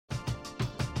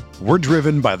We're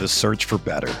driven by the search for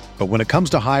better. But when it comes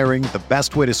to hiring, the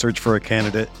best way to search for a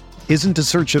candidate isn't to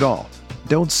search at all.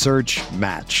 Don't search,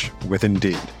 match with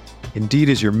Indeed. Indeed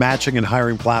is your matching and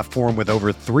hiring platform with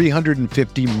over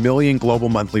 350 million global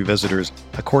monthly visitors,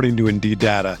 according to Indeed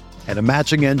data, and a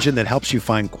matching engine that helps you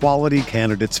find quality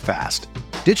candidates fast.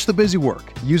 Ditch the busy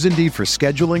work. Use Indeed for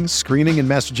scheduling, screening, and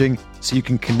messaging so you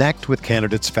can connect with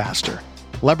candidates faster.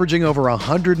 Leveraging over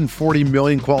 140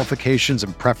 million qualifications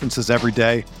and preferences every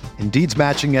day, Indeed's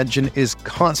matching engine is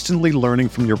constantly learning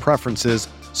from your preferences,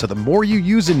 so the more you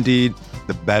use Indeed,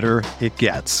 the better it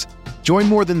gets. Join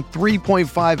more than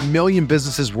 3.5 million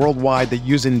businesses worldwide that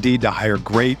use Indeed to hire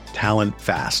great talent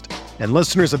fast. And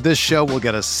listeners of this show will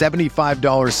get a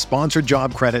 $75 sponsored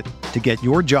job credit to get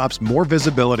your jobs more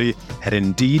visibility at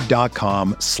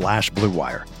Indeed.com/Blue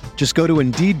Wire. Just go to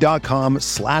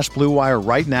Indeed.com/Blue Wire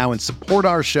right now and support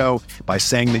our show by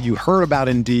saying that you heard about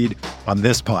Indeed on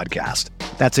this podcast.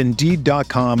 That's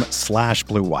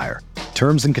Indeed.com/Blue Wire.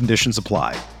 Terms and conditions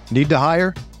apply. Need to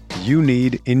hire? You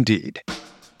need Indeed.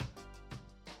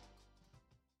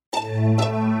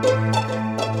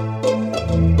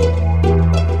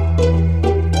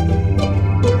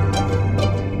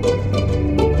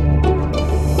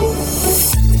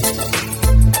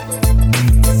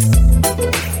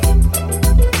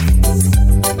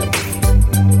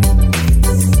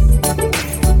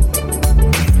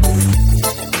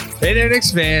 Hey there,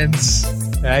 Knicks fans.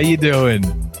 How you doing?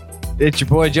 It's your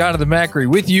boy, Jonathan Macri,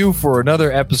 with you for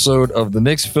another episode of the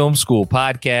Knicks Film School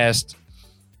podcast.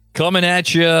 Coming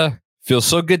at you. Feels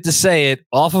so good to say it.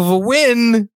 Off of a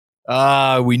win.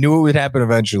 We knew it would happen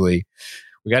eventually.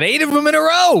 We got 8 of them in a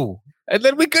row. And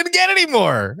then we couldn't get any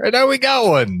more. And now we got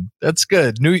one. That's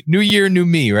good. New year, new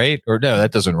me, right? Or no,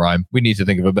 that doesn't rhyme. We need to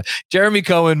think of it. Jeremy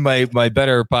Cohen, my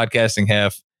better podcasting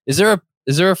half. Is there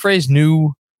a phrase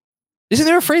new? Isn't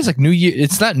there a phrase like new year?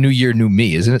 It's not new year, new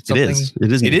me, isn't it? Something? It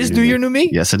is. It is new year, new me?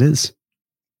 Yes, it is.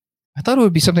 I thought it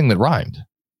would be something that rhymed.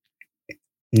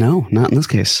 No, not in this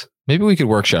case. Maybe we could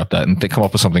workshop that and come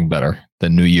up with something better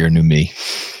than new year, new me.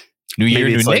 New year,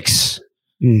 Maybe new Knicks.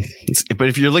 But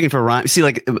if you're looking for rhyme, see,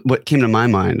 like what came to my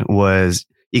mind was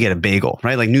you get a bagel,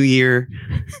 right? Like new year,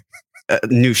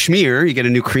 new schmear, you get a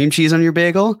new cream cheese on your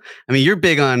bagel. I mean, you're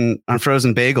big on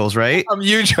frozen bagels, right? I'm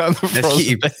huge on the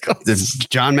frozen bagels. This is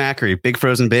John Macri, big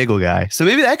frozen bagel guy. So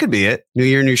maybe that could be it. New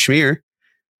year, new schmear.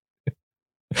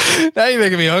 Now you're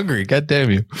making me hungry. God damn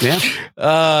you.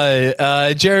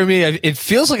 Yeah. Jeremy, it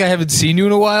feels like I haven't seen you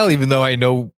in a while, even though I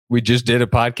know we just did a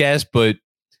podcast, but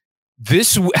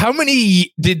how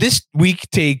many did this week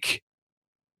take?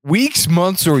 Weeks,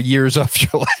 months, or years off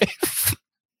your life?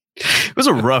 It was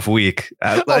a rough week.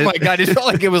 Oh my God. It felt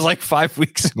like it was like 5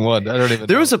 weeks in one. I don't even know.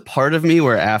 There was a part of me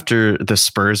where after the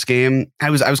Spurs game,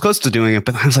 I was close to doing it,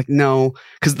 but I was like, no,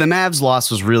 because the Mavs loss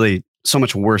was really so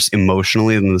much worse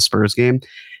emotionally than the Spurs game.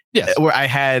 Yes. Where I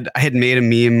had made a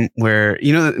meme where,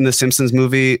 you know, in the Simpsons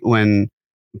movie when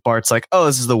Bart's like, oh,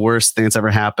 this is the worst thing that's ever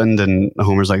happened. And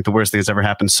Homer's like, the worst thing that's ever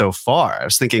happened so far. I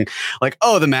was thinking like,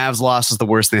 oh, the Mavs loss is the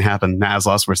worst thing that happened. Mavs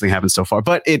loss, worst thing that happened so far.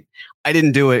 But I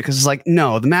didn't do it because it's like,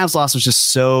 no, the Mavs loss was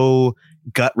just so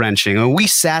gut wrenching. I mean, we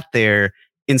sat there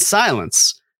in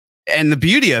silence. And the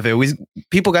beauty of it,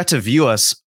 people got to view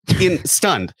us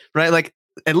stunned, right? Like,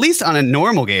 at least on a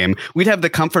normal game, we'd have the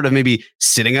comfort of maybe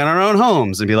sitting in our own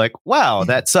homes and be like, wow,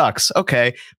 that sucks.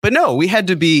 Okay. But no, we had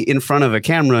to be in front of a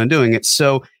camera and doing it.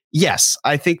 So yes,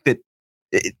 I think that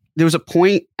there was a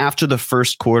point after the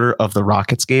first quarter of the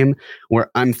Rockets game where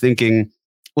I'm thinking,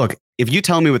 look, if you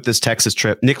tell me with this Texas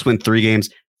trip, Knicks win 3 games,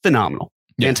 phenomenal,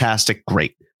 fantastic,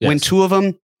 great. Yes. Win 2 of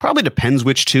them, probably depends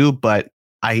which 2, but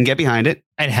I can get behind it.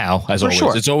 And how, as always.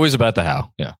 Sure. It's always about the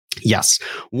how. Yeah. Yes.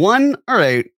 1, all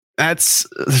right. That's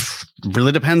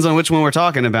really depends on which one we're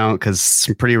talking about because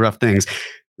some pretty rough things.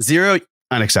 0,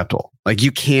 unacceptable. Like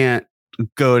you can't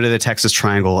go to the Texas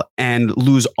Triangle and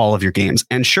lose all of your games.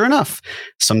 And sure enough,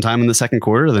 sometime in the second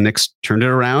quarter, the Knicks turned it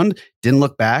around, didn't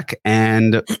look back.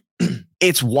 And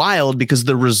it's wild because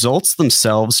the results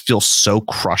themselves feel so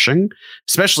crushing,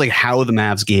 especially how the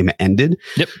Mavs game ended.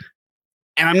 Yep.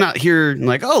 And I'm not here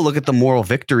like, oh, look at the moral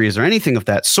victories or anything of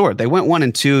that sort. They went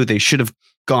 1-2. They should have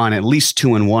gone at least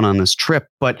 2-1 on this trip,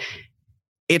 but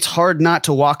it's hard not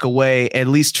to walk away at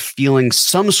least feeling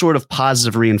some sort of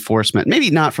positive reinforcement.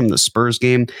 Maybe not from the Spurs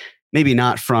game, maybe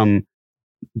not from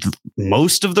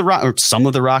most of or some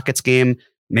of the Rockets game,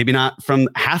 maybe not from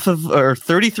half of or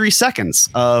 33 seconds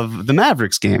of the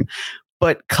Mavericks game,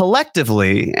 but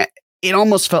collectively, it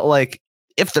almost felt like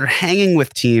if they're hanging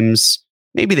with teams,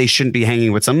 maybe they shouldn't be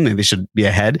hanging with some, maybe they should be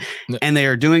ahead. No. And they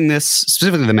are doing this,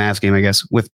 specifically the Mavs game, I guess,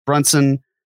 with Brunson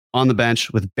on the bench,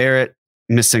 with Barrett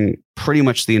missing pretty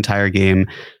much the entire game,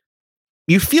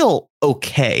 you feel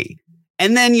okay.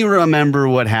 And then you remember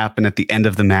what happened at the end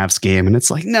of the Mavs game. And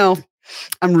it's like, no,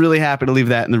 I'm really happy to leave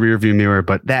that in the rearview mirror.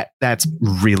 But that's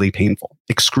really painful,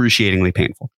 excruciatingly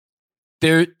painful.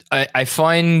 I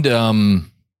find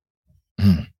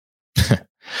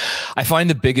I find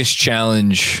the biggest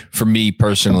challenge for me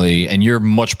personally, and you're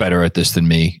much better at this than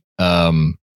me.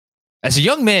 As a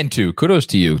young man too, kudos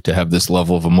to you to have this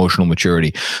level of emotional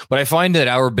maturity. But I find that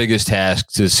our biggest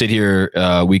task to sit here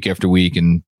week after week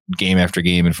and game after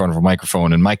game in front of a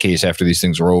microphone, in my case, after these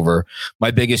things are over, my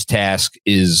biggest task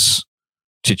is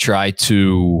to try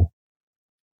to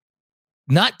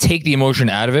not take the emotion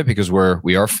out of it, because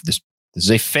this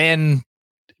is a fan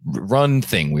run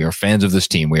thing. We are fans of this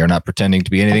team. We are not pretending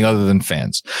to be anything other than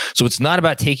fans. So it's not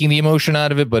about taking the emotion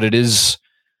out of it, but it is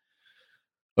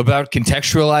about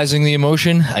contextualizing the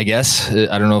emotion, I guess.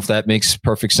 I don't know if that makes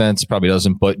perfect sense. It probably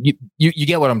doesn't, but you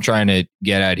get what I'm trying to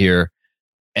get at here.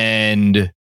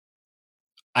 And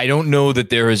I don't know that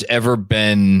there has ever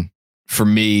been, for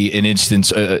me, an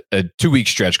instance, a 2-week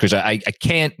stretch, because I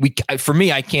can't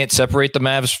separate the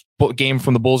Mavs game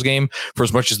from the Bulls game, for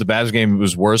as much as the Mavs game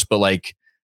was worse, but like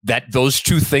that, those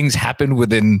two things happened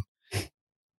within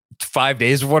 5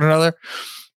 days of one another.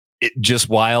 It just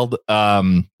wild.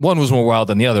 One was more wild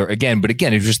than the other again, but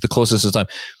again, it's just the closest of time.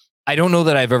 I don't know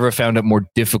that I've ever found it more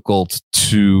difficult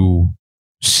to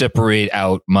separate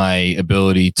out my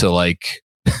ability to like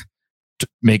to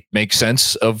make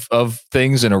sense of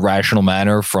things in a rational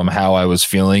manner from how I was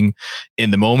feeling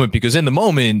in the moment, because in the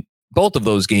moment, both of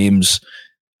those games,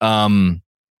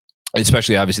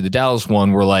 especially obviously the Dallas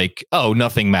one, were like, oh,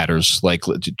 nothing matters. Like,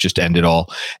 just end it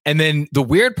all. And then the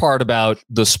weird part about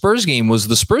the Spurs game was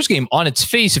the Spurs game on its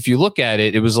face. If you look at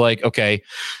it, it was like, okay,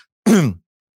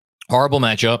 horrible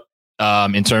matchup.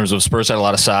 In terms of Spurs had a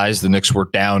lot of size. The Knicks were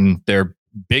down their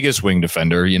biggest wing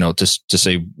defender, to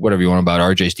say whatever you want about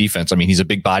RJ's defense. I mean, he's a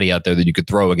big body out there that you could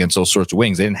throw against those sorts of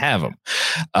wings. They didn't have him.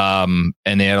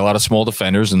 And they had a lot of small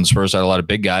defenders, and the Spurs had a lot of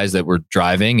big guys that were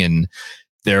driving, and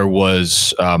there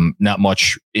was not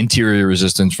much interior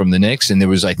resistance from the Knicks. And there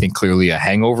was, I think, clearly a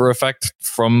hangover effect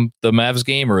from the Mavs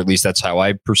game, or at least that's how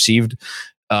I perceived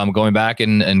going back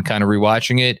and kind of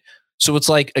rewatching it. So it's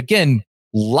like, again,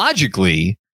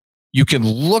 logically, you can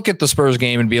look at the Spurs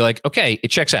game and be like, okay, it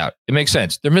checks out. It makes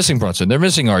sense. They're missing Brunson. They're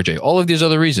missing RJ. All of these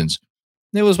other reasons.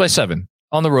 It was by 7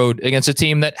 on the road against a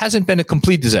team that hasn't been a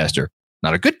complete disaster.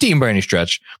 Not a good team by any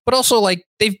stretch, but also like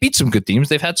they've beat some good teams.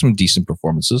 They've had some decent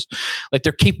performances. Like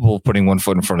they're capable of putting one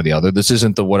foot in front of the other. This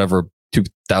isn't the whatever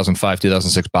 2005,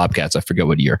 2006 Bobcats. I forget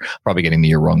what year. Probably getting the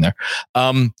year wrong there.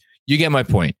 You get my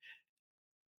point.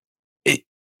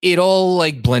 It all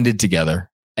like blended together.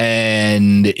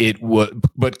 And it would,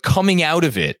 but coming out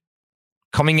of it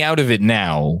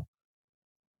now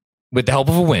with the help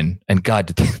of a win, and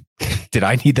God, did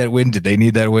I need that win? Did they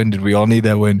need that win? Did we all need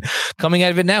that win? Coming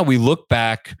out of it now, we look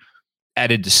back at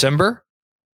a December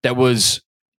that was,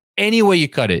 any way you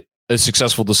cut it, a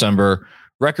successful December.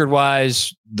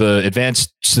 Record-wise, the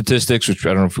advanced statistics, which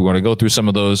I don't know if we want to go through some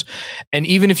of those. And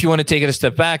even if you want to take it a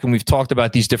step back, and we've talked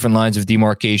about these different lines of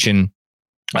demarcation,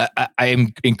 I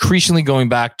am increasingly going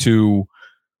back to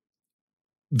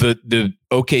the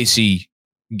OKC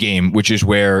game, which is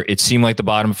where it seemed like the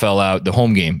bottom fell out, the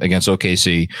home game against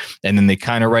OKC, and then they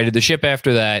kind of righted the ship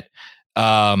after that.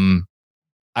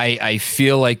 I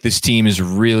feel like this team has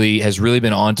really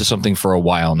been onto something for a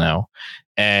while now,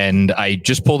 and I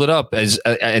just pulled it up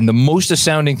and the most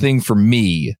astounding thing for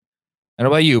me, I don't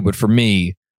know about you, but for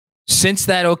me, since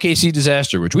that OKC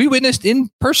disaster, which we witnessed in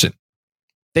person,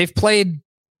 they've played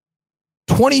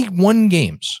 21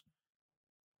 games.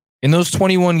 In those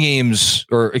 21 games,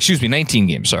 or excuse me, 19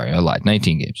 games. Sorry, I lied.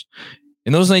 19 games.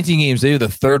 In those 19 games, they were the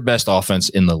third best offense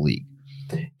in the league.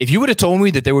 If you would have told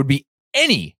me that there would be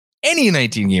any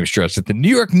 19 game stretch that the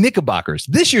New York Knickerbockers,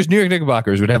 this year's New York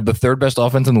Knickerbockers, would have the third best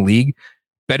offense in the league,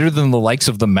 better than the likes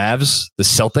of the Mavs, the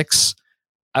Celtics,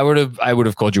 I would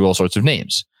have called you all sorts of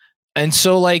names. And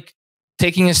so, like,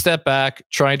 taking a step back,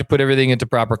 trying to put everything into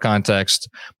proper context,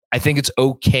 I think it's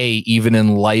okay, even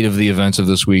in light of the events of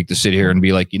this week, to sit here and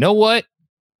be like, you know what?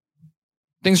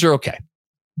 Things are okay.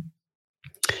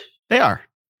 They are.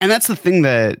 And that's the thing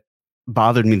that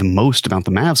bothered me the most about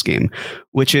the Mavs game,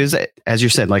 which is, as you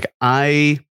said, like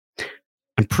I'm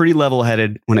pretty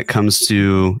level-headed when it comes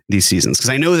to these seasons, because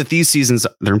I know that these seasons,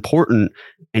 they're important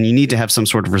and you need to have some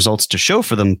sort of results to show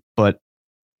for them, but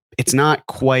it's not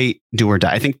quite do or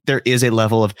die. I think there is a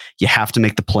level of, you have to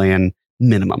make the plan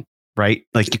minimum. Right?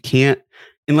 Like you can't,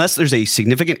 unless there's a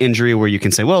significant injury where you can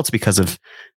say, well, it's because of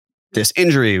this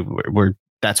injury where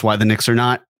that's why the Knicks are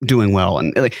not doing well.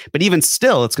 And but even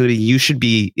still, it's going to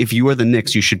be, if you are the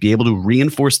Knicks, you should be able to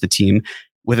reinforce the team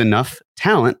with enough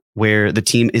talent where the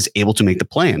team is able to make the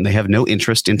play-in. They have no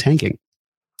interest in tanking.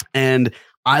 And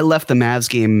I left the Mavs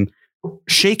game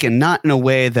shaken, not in a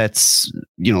way that's,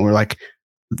 where like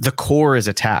the core is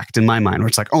attacked in my mind, where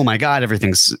it's like, oh my God,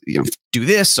 everything's, do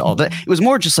this, all that. It was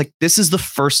more just like, this is the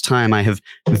first time I have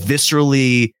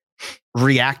viscerally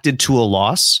reacted to a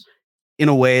loss in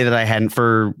a way that I hadn't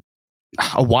for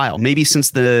a while, maybe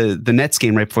since the Nets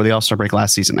game right before the All-Star break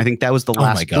last season. I think that was the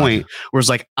last point where it's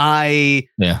like,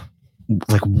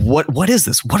 like, what is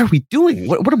this? What are we doing?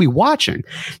 What are we watching?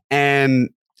 And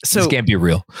so this can't be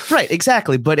real. Right,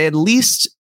 exactly. But at least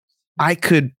I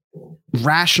could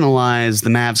rationalize the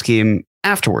Mavs game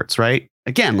afterwards, right?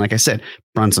 Again, like I said,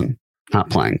 Brunson not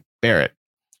playing, Barrett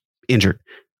injured,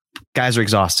 guys are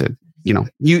exhausted.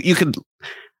 You could,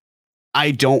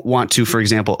 I don't want to, for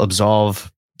example,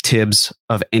 absolve Tibbs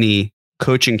of any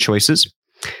coaching choices,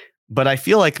 but I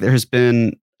feel like there has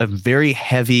been a very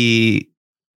heavy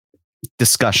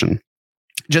discussion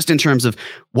just in terms of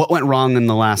what went wrong in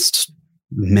the last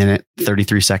minute,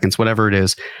 33 seconds, whatever it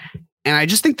is. And I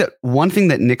just think that one thing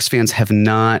that Knicks fans have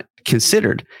not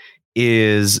considered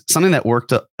is something that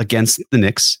worked against the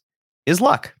Knicks is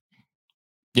luck.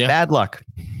 Yeah. Bad luck.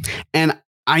 And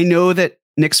I know that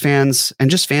Knicks fans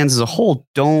and just fans as a whole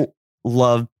don't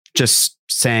love just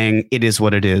saying it is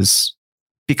what it is,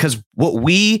 because what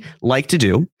we like to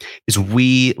do is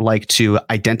we like to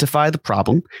identify the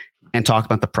problem and talk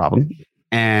about the problem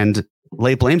and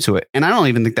lay blame to it. And I don't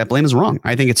even think that blame is wrong.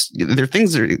 I think there are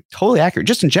things that are totally accurate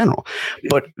just in general,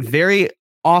 but very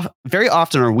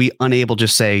often are we unable to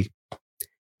say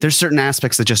there's certain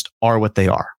aspects that just are what they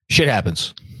are. Shit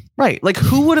happens. Right. Like,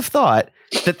 who would have thought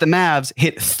that the Mavs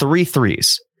hit 3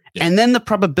 threes and then the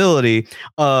probability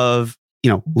of,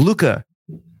 Luka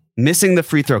missing the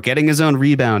free throw, getting his own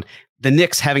rebound, the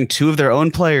Knicks having 2 of their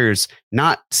own players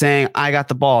not saying, I got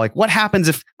the ball. Like, what happens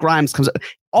if Grimes comes up?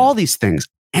 All these things.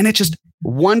 And it just,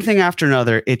 one thing after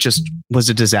another, it just was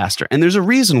a disaster. And there's a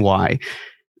reason why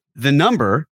the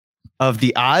number of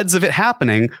the odds of it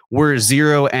happening were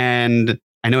 0. And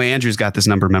I know Andrew's got this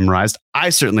number memorized. I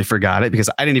certainly forgot it because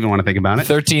I didn't even want to think about it.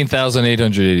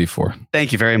 13,884.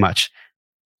 Thank you very much.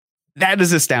 That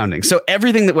is astounding. So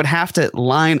everything that would have to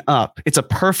line up, it's a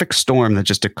perfect storm that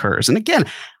just occurs. And again,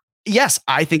 yes,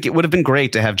 I think it would have been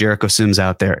great to have Jericho Sims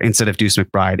out there instead of Deuce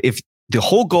McBride. If the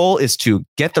whole goal is to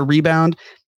get the rebound,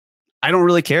 I don't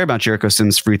really care about Jericho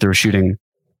Sims' free throw shooting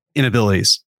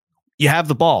inabilities. You have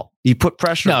the ball, you put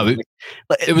pressure. No,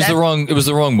 it was the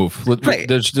wrong move. Right.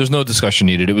 There's no discussion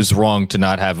needed. It was wrong to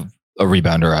not have a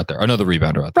rebounder out there, another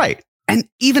rebounder out there. Right. And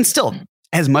even still,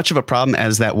 as much of a problem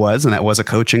as that was, and that was a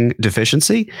coaching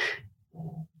deficiency,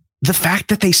 the fact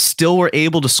that they still were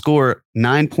able to score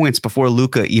 9 points before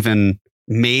Luka even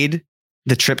made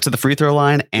the trip to the free throw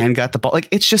line and got the ball, like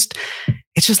it's just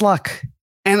luck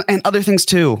and other things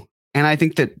too. And I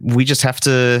think that we just have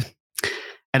to,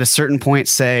 at a certain point,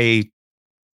 say,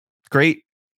 great,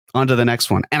 on to the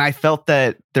next one. And I felt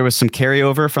that there was some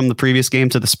carryover from the previous game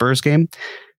to the Spurs game.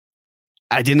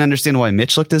 I didn't understand why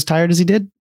Mitch looked as tired as he did.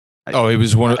 Oh, it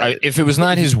was if it was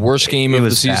not his worst game of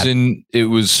the season, it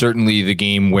was certainly the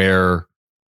game where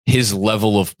his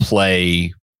level of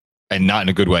play, and not in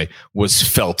a good way, was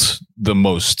felt the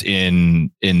most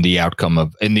in the outcome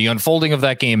of, in the unfolding of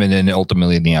that game, and then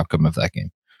ultimately in the outcome of that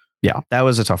game. Yeah, that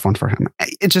was a tough one for him.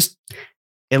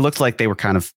 It looked like they were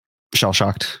kind of shell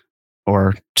shocked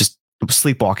or just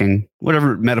sleepwalking,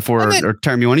 whatever metaphor or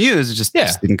term you want to use. It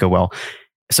just didn't go well.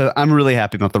 So I'm really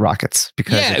happy about the Rockets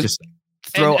because it just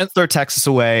throw Texas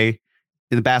away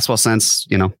in the basketball sense,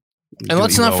 And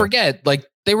let's not forget, like,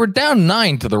 they were down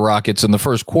 9 to the Rockets in the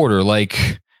first quarter.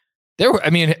 Like, I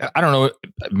don't know,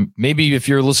 maybe if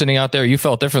you're listening out there, you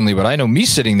felt differently, but I know me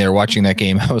sitting there watching that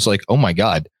game, I was like, oh my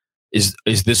God, is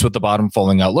this what the bottom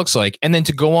falling out looks like? And then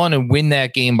to go on and win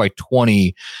that game by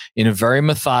 20 in a very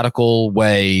methodical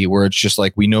way, where it's just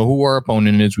like, we know who our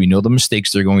opponent is. We know the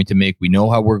mistakes they're going to make. We know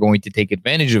how we're going to take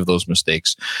advantage of those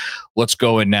mistakes. Let's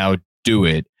go and now do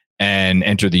it and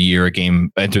enter the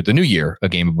new year, a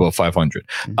game above 500.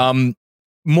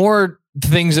 More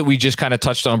things that we just kind of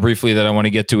touched on briefly that I want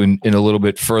to get to in a little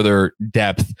bit further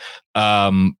depth.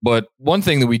 But one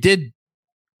thing that we did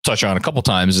touch on a couple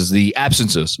times is the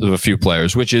absences of a few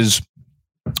players, which is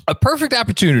a perfect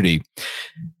opportunity.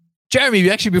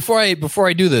 Jeremy, actually, before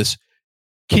I do this,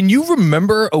 can you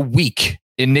remember a week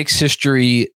in Knicks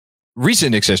history,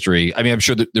 recent Knicks history? I mean, I'm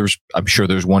sure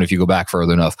there's one if you go back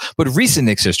further enough, but recent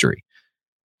Knicks history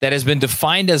that has been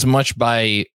defined as much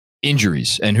by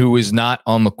injuries and who is not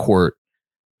on the court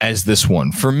as this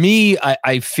one. For me,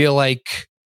 I feel like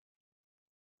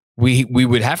we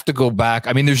would have to go back.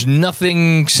 I mean, there's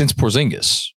nothing since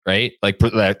Porzingis, right? Like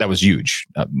that was huge,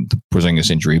 the Porzingis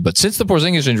injury. But since the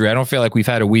Porzingis injury, I don't feel like we've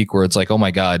had a week where it's like, oh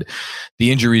my God,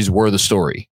 the injuries were the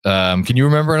story. Can you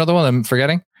remember another one I'm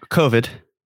forgetting? COVID.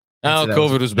 Oh,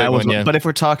 COVID was a big one, yeah. But if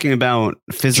we're talking about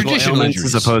physical ailments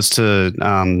injuries, as opposed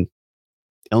to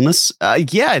illness,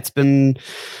 yeah, it's been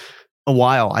a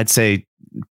while. I'd say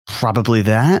probably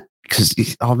that,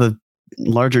 because all the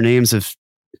larger names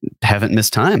haven't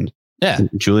missed time. Yeah.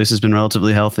 Julius has been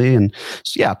relatively healthy. And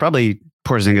yeah, probably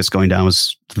Porzingis going down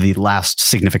was the last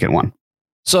significant one.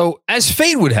 So as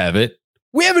fate would have it,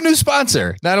 we have a new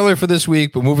sponsor, not only for this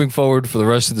week, but moving forward for the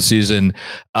rest of the season.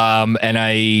 And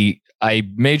I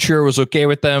made sure it was okay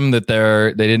with them, that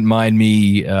they didn't mind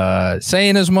me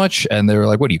saying as much. And they were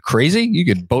like, what are you, crazy? You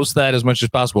could boast that as much as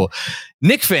possible.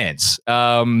 Knicks fans,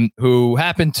 who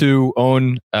happen to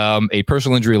own a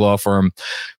personal injury law firm,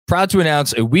 proud to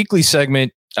announce a weekly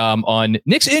segment on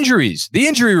Knicks injuries, the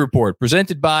injury report,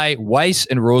 presented by Weiss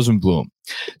and Rosenblum.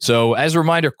 So as a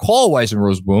reminder, call Weiss and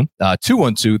Rosenblum,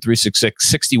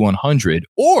 212-366-6100,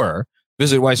 or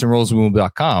visit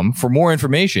weissandrosenblum.com for more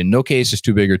information. No case is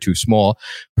too big or too small.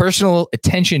 Personal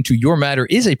attention to your matter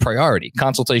is a priority.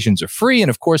 Consultations are free, and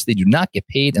of course, they do not get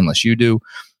paid unless you do.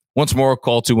 Once more,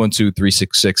 call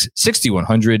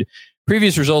 212-366-6100.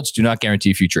 Previous results do not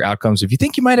guarantee future outcomes. If you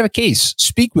think you might have a case,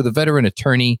 speak with a veteran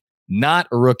attorney, not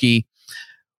a rookie.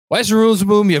 Weiss and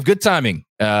Rosenblum, you have good timing,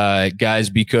 guys,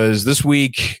 because this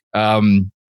week,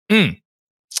 and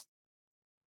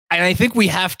I think we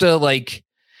have to, like,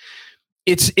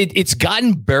 it's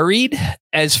gotten buried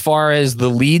as far as the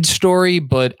lead story,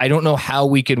 but I don't know how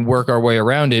we can work our way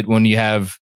around it when you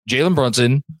have Jalen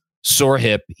Brunson, sore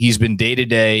hip. He's been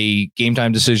day-to-day game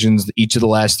time decisions each of the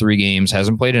last 3 games,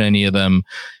 hasn't played in any of them.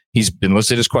 He's been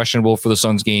listed as questionable for the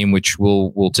Suns game, which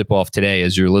we'll tip off today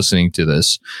as you're listening to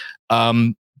this.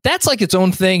 That's like its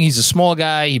own thing. He's a small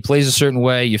guy. He plays a certain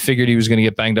way. You figured he was going to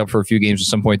get banged up for a few games at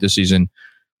some point this season.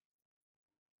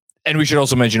 And we should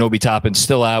also mention Obi Toppin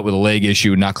still out with a leg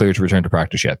issue, not clear to return to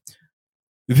practice yet.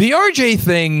 The RJ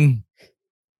thing,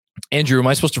 Andrew, am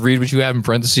I supposed to read what you have in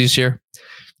parentheses here?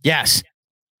 Yes.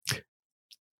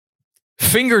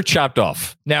 Finger chopped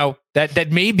off. Now,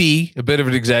 that may be a bit of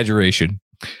an exaggeration,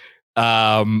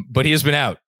 but he has been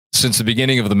out since the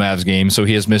beginning of the Mavs game, so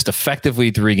he has missed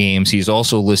effectively 3 games. He's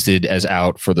also listed as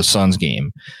out for the Suns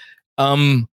game.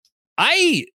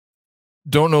 I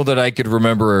don't know that I could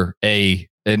remember an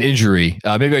injury.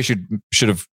 Maybe I should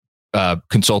have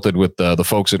consulted with the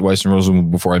folks at Weiss and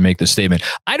Rosenblum before I make this statement.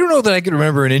 I don't know that I could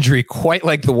remember an injury quite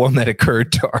like the one that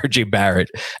occurred to RJ Barrett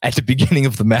at the beginning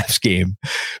of the Mavs game,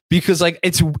 because like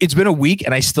it's been a week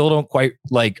and I still don't quite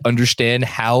like understand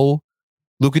how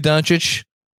Luka Doncic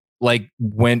like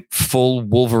went full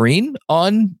Wolverine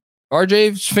on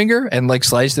RJ's finger and like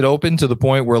sliced it open to the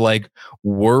point where like,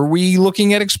 were we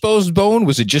looking at exposed bone?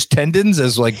 Was it just tendons,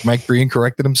 as like Mike Breen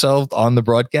corrected himself on the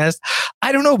broadcast?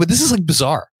 I don't know, but this is like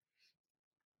bizarre.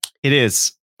 It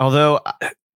is. Although,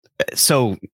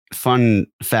 so fun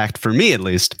fact for me, at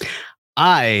least,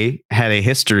 I had a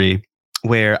history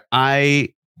where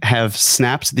I have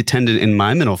snapped the tendon in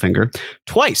my middle finger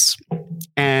twice.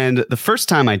 And the first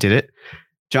time I did it,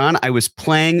 John, I was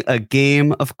playing a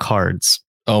game of cards.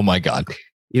 Oh my God.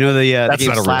 You know, the That's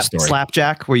game not a real story.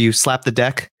 Slapjack, where you slap the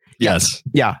deck? Yes.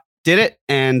 Yeah. Did it.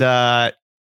 And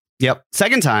yep.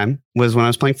 Second time was when I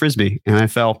was playing Frisbee and I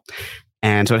fell.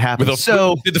 And so it happened.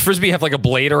 Did the Frisbee have like a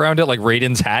blade around it, like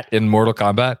Raiden's hat in Mortal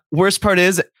Kombat? Worst part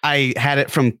is I had it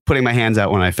from putting my hands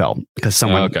out when I fell because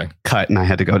someone cut and I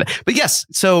had to go down. But yes,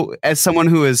 so as someone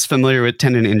who is familiar with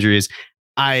tendon injuries,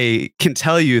 I can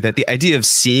tell you that the idea of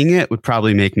seeing it would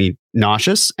probably make me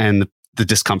nauseous, and the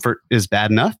discomfort is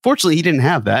bad enough. Fortunately, he didn't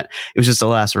have that. It was just a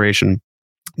laceration.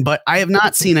 But I have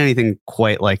not seen anything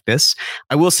quite like this.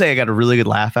 I will say I got a really good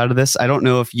laugh out of this. I don't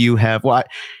know if you have. Well,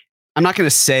 I'm not going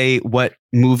to say what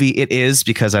movie it is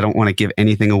because I don't want to give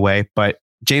anything away. But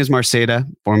James Marceda,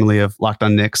 formerly of Locked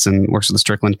On Knicks and works with the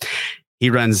Strickland, he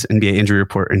runs NBA Injury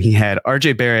Report, and he had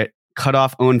RJ Barrett cut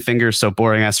off own fingers so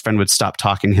boring ass friend would stop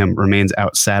talking to him. Remains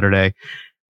out Saturday.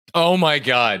 Oh my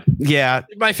God. Yeah.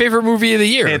 My favorite movie of the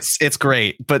year. It's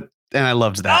great, and I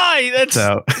loved that.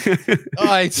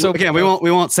 So again, we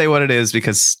won't say what it is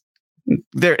because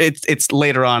it's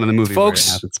later on in the movie, folks.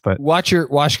 Where it happens, but watch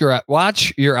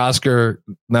your Oscar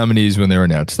nominees when they're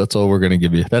announced. That's all we're going to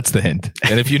give you. That's the hint.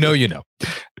 And if you know, you know.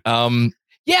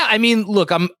 Yeah, I mean,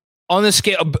 look, I'm on the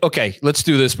scale. Okay, let's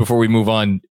do this before we move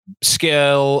on.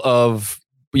 Scale of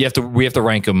we have to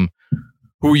rank them.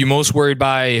 Who are you most worried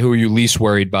by? Who are you least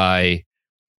worried by?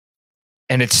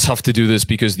 and it's tough to do this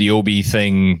because the Obi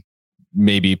thing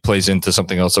maybe plays into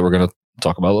something else that we're going to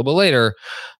talk about a little bit later.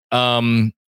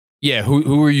 Yeah,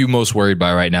 who are you most worried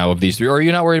by right now of these three? Or are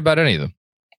you not worried about any of them?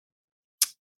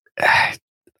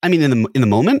 I mean, in the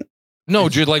moment? No,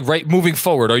 dude, like right moving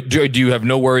forward, do you have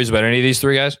no worries about any of these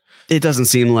three guys? It doesn't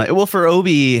seem like, well, for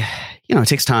Obi, it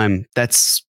takes time.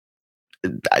 The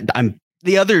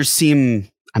others seem,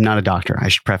 I'm not a doctor. I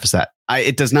should preface that.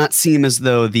 It does not seem as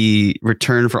though the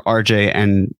return for RJ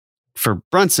and for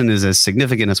Brunson is as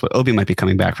significant as what Obi might be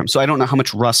coming back from. So I don't know how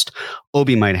much rust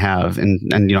Obi might have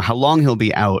and how long he'll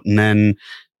be out. And then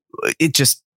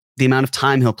the amount of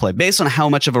time he'll play based on how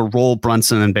much of a role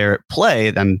Brunson and Barrett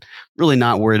play. I'm really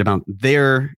not worried about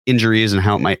their injuries and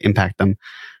how it might impact them.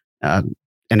 And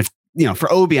if,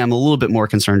 for Obi, I'm a little bit more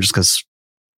concerned just because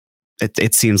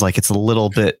it seems like it's a little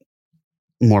bit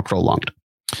more prolonged.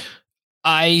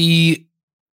 I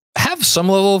have some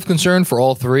level of concern for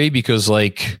all three because,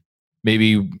 like,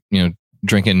 maybe,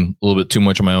 drinking a little bit too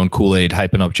much of my own Kool-Aid,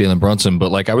 hyping up Jalen Brunson,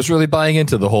 but like I was really buying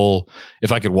into the whole,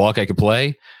 if I could walk, I could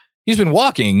play. He's been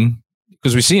walking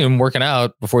because we see him working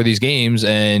out before these games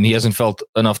and he hasn't felt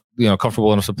enough,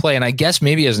 comfortable enough to play. And I guess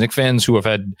maybe as Knicks fans who have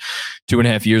had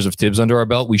 2.5 years of Tibbs under our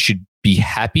belt, we should be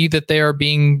happy that they are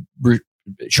being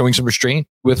showing some restraint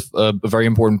with a very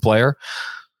important player.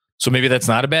 So maybe that's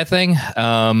not a bad thing.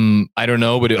 I don't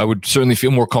know, but I would certainly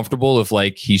feel more comfortable if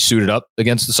like he suited up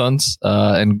against the Suns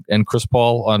and Chris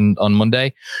Paul on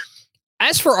Monday.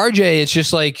 As for RJ, it's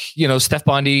just like, Steph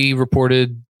Bondy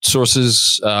reported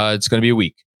sources, it's going to be a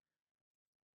week.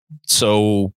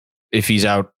 So if he's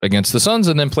out against the Suns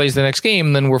and then plays the next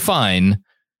game, then we're fine.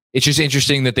 It's just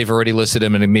interesting that they've already listed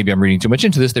him, and maybe I'm reading too much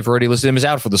into this. They've already listed him as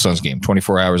out for the Suns game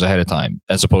 24 hours ahead of time,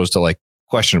 as opposed to like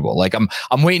questionable. Like I'm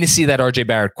waiting to see that RJ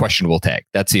Barrett questionable tag.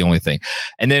 That's the only thing.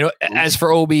 And then as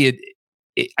for Obi,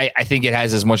 I think it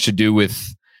has as much to do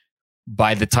with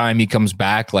by the time he comes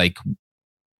back, like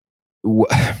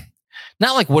not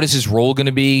like what is his role going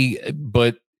to be,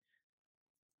 but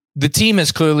the team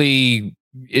is clearly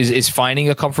is finding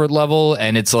a comfort level,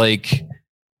 and it's like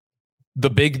the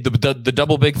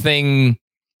double big thing.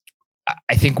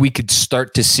 I think we could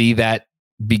start to see that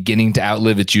beginning to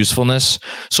outlive its usefulness.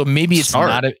 So maybe it's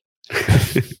not a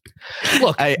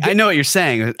look. I know what you're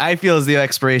saying. I feel as the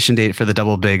expiration date for the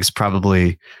double bigs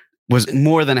probably was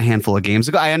more than a handful of games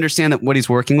ago. I understand that what he's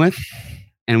working with,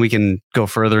 and we can go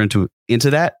further into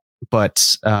that.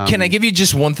 But can I give you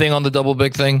just one thing on the double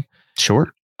big thing?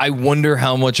 Sure. I wonder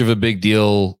how much of a big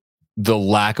deal the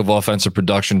lack of offensive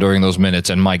production during those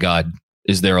minutes, and my God,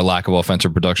 is there a lack of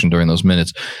offensive production during those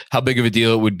minutes? How big of a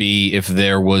deal it would be if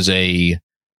there was a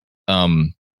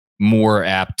more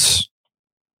apt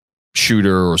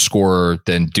shooter or scorer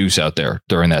than Deuce out there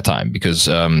during that time, because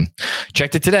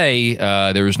checked it today.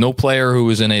 There is no player who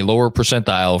is in a lower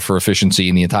percentile for efficiency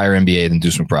in the entire NBA than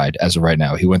Deuce McBride as of right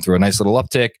now. He went through a nice little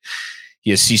uptick.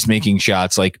 He has ceased making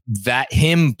shots like that.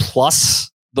 Him plus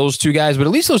those two guys, but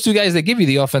at least those two guys that give you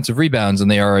the offensive rebounds,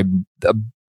 and they are a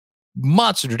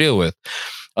monster to deal with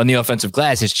on the offensive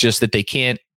glass. It's just that they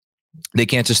can't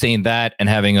sustain that, and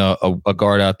having a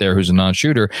guard out there who's a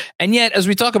non-shooter. And yet, as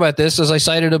we talk about this, as I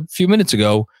cited a few minutes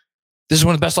ago, this is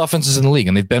one of the best offenses in the league,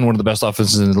 and they've been one of the best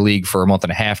offenses in the league for a month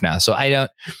and a half now. So I don't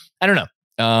know.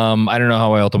 I don't know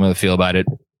how I ultimately feel about it.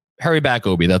 Hurry back,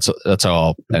 Obi. That's how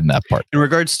I'll end that part. In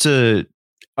regards to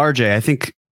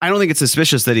RJ, I don't think it's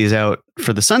suspicious that he's out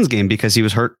for the Suns game because he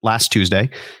was hurt last Tuesday.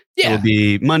 Yeah. It'll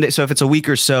be Monday. So if it's a week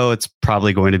or so, it's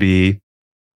probably going to be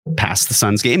past the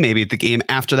Suns game, maybe the game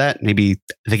after that, maybe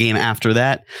the game after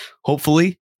that,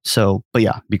 hopefully. So, but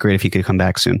yeah, it'd be great if he could come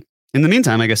back soon. In the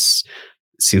meantime, I guess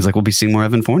it seems like we'll be seeing more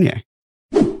Evan Fournier.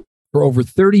 For over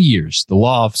 30 years, the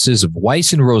law offices of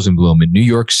Weiss and Rosenblum in New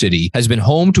York City has been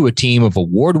home to a team of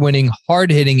award-winning,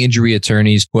 hard-hitting injury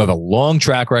attorneys who have a long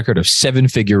track record of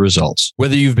seven-figure results.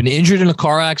 Whether you've been injured in a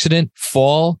car accident,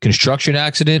 fall, construction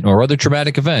accident, or other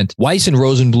traumatic event, Weiss and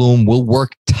Rosenblum will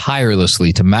work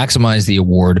tirelessly to maximize the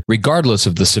award regardless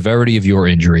of the severity of your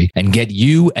injury and get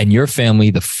you and your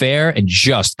family the fair and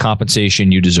just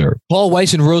compensation you deserve. Call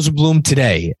Weiss and Rosenblum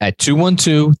today at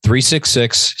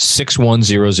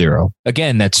 212-366-6100.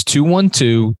 Again, that's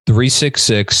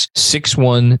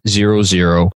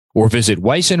 212-366-6100, or visit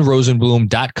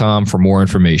weissandrosenblum.com for more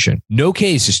information. No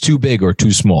case is too big or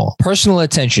too small. Personal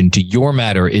attention to your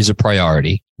matter is a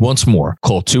priority. Once more,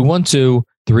 call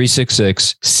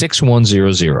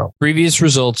 212-366-6100. Previous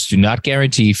results do not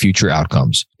guarantee future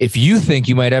outcomes. If you think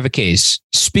you might have a case,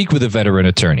 speak with a veteran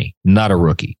attorney, not a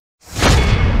rookie.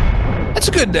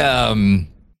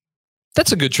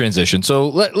 That's a good transition. So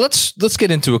let's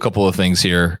get into a couple of things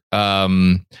here.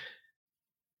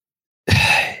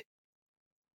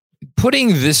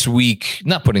 putting this week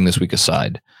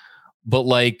aside, but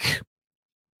like,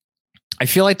 I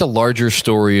feel like the larger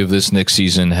story of this Knicks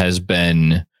season has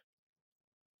been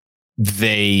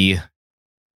they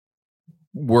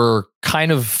were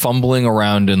kind of fumbling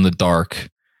around in the dark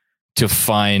to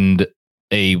find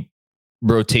a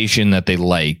rotation that they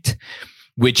liked,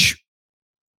 which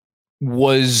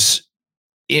was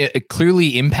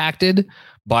clearly impacted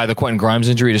by the Quentin Grimes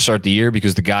injury to start the year,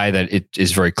 because the guy that it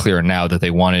is very clear now that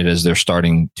they wanted as their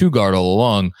starting two guard all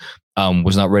along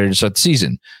was not ready to start the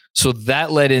season. So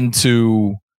that led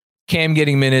into Cam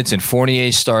getting minutes and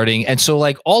Fournier starting. And so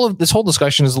like all of this whole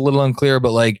discussion is a little unclear,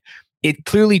 but like it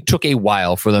clearly took a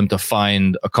while for them to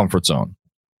find a comfort zone.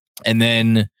 And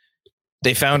then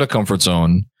they found a comfort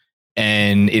zone,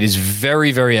 and it is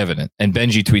very, very evident. And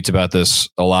Benji tweets about this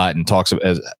a lot and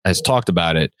has talked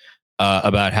about it,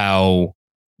 about how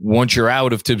once you're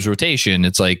out of Tibbs' rotation,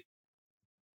 it's like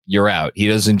you're out. He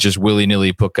doesn't just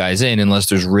willy-nilly put guys in unless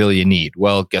there's really a need.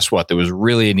 Well, guess what? There was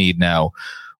really a need now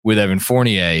with Evan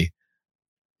Fournier.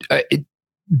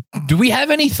 Do we have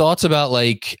any thoughts about,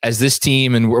 like, as this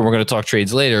team, and we're going to talk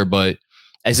trades later, but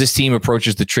as this team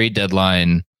approaches the trade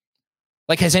deadline,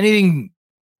 like, has anything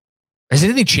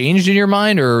changed in your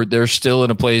mind, or they're still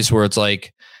in a place where it's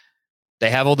like they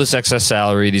have all this excess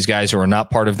salary, these guys who are not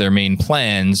part of their main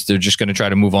plans, they're just going to try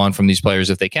to move on from these players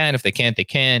if they can. If they can't, they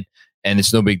can't, and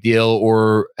it's no big deal?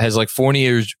 Or has like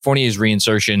Fournier's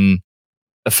reinsertion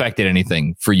affected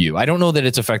anything for you? I don't know that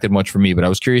it's affected much for me, but I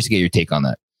was curious to get your take on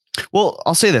that. Well,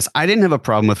 I'll say this. I didn't have a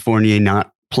problem with Fournier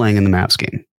not playing in the Mavs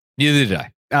game. Neither did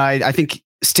I. I think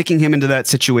sticking him into that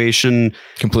situation,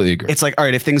 completely agree. It's like, all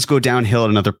right, if things go downhill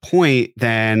at another point,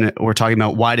 then we're talking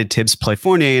about why did Tibbs play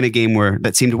Fournier in a game where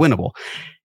that seemed winnable?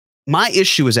 My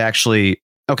issue is actually,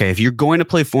 okay, if you're going to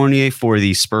play Fournier for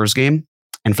the Spurs game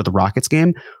and for the Rockets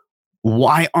game,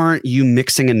 why aren't you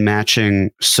mixing and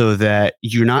matching so that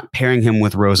you're not pairing him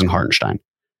with Rose and Hartenstein?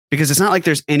 Because it's not like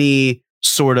there's any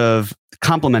sort of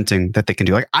complementing that they can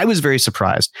do. Like, I was very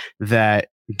surprised that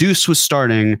Deuce was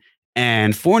starting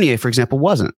and Fournier, for example,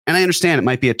 wasn't. And I understand it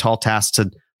might be a tall task to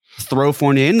throw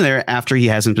Fournier in there after he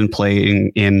hasn't been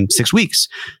playing in 6 weeks.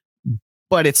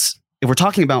 But if we're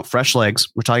talking about fresh legs,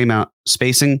 we're talking about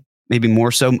spacing, maybe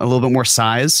more so, a little bit more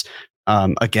size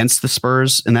against the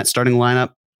Spurs in that starting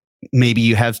lineup. Maybe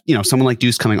you have, someone like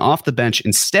Deuce coming off the bench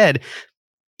instead.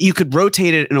 You could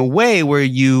rotate it in a way where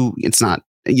it's not,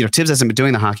 Tibbs hasn't been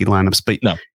doing the hockey lineups, but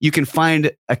no, you can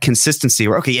find a consistency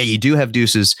where, okay, yeah, you do have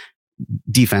Deuce's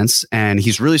defense and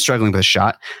he's really struggling with a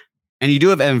shot. And you do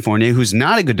have Evan Fournier, who's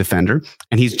not a good defender,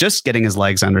 and he's just getting his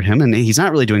legs under him and he's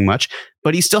not really doing much,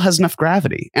 but he still has enough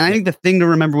gravity. And I think the thing to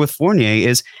remember with Fournier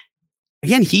is,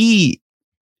 again, he's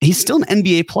still an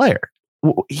NBA player.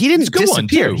 He didn't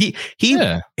disappear. He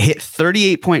hit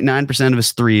 38.9% of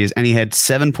his threes, and he had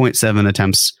 7.7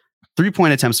 attempts,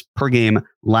 3-point attempts per game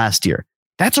last year.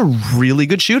 That's a really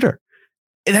good shooter.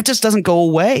 That just doesn't go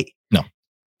away. No.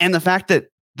 And the fact that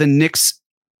the Knicks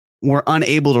were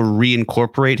unable to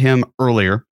reincorporate him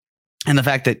earlier, and the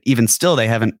fact that even still they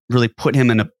haven't really put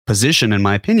him in a position, in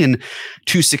my opinion,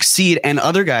 to succeed and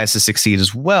other guys to succeed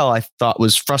as well, I thought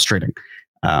was frustrating.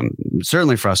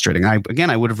 Certainly frustrating. I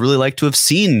would have really liked to have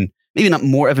seen maybe not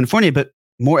more Evan Fournier, but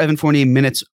more Evan Fournier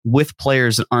minutes with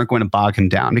players that aren't going to bog him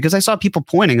down. Because I saw people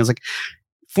pointing, I was like,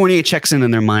 Fournier checks in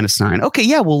and they're -9. Okay,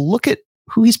 yeah, well, look at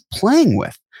who he's playing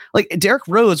with. Like, Derrick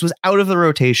Rose was out of the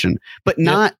rotation, but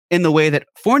not in the way that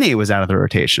Fournier was out of the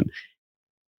rotation.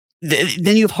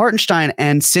 Then you have Hartenstein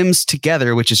and Sims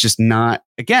together, which is just not,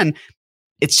 again,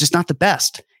 it's just not the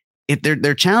best. There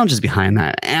are challenges behind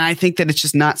that. And I think that it's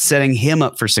just not setting him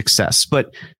up for success.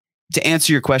 But to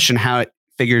answer your question, how it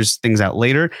figures things out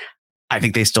later, I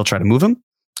think they still try to move him.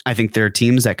 I think there are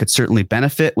teams that could certainly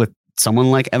benefit with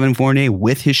someone like Evan Fournier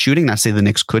with his shooting. Not to say the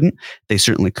Knicks couldn't. They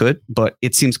certainly could. But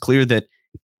it seems clear that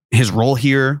his role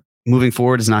here moving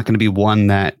forward is not going to be one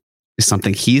that is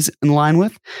something he's in line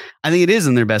with. I think it is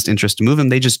in their best interest to move him.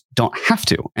 They just don't have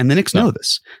to. And the Knicks know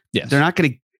this. Yes. They're not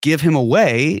going to give him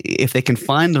away. If they can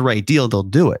find the right deal, they'll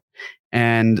do it.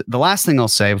 And the last thing I'll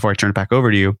say before I turn it back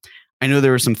over to you, I know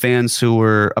there were some fans who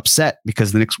were upset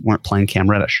because the Knicks weren't playing Cam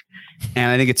Reddish.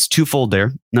 And I think it's twofold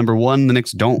there. Number one, the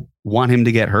Knicks don't want him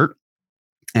to get hurt.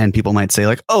 And people might say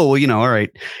like, oh, well, all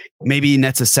right, maybe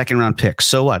Nets a second round pick.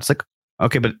 So what? It's like,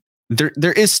 okay, but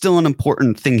there is still an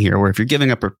important thing here where if you're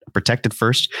giving up a protected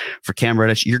first for Cam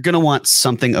Reddish, you're going to want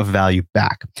something of value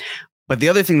back. But the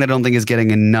other thing that I don't think is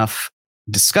getting enough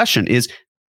discussion is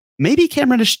maybe Cam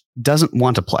Reddish doesn't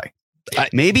want to play.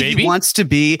 Maybe he wants to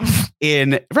be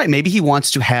maybe he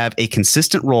wants to have a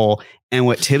consistent role, and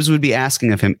what Tibbs would be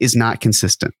asking of him is not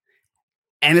consistent.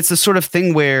 And it's the sort of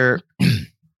thing where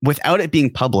without it being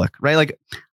public, right? Like,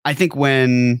 I think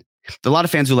when there are a lot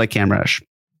of fans who like Cam Reddish,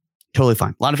 totally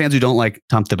fine. A lot of fans who don't like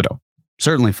Tom Thibodeau,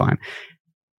 certainly fine.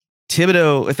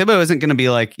 Thibodeau isn't going to be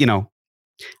like,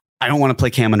 I don't want to play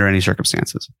Cam under any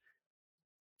circumstances.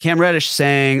 Cam Reddish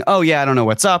saying, oh yeah, I don't know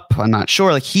what's up, I'm not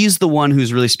sure. Like, he's the one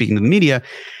who's really speaking to the media.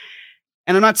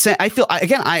 And I'm not saying,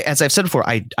 as I've said before,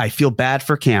 I feel bad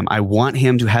for Cam. I want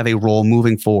him to have a role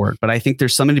moving forward, but I think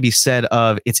there's something to be said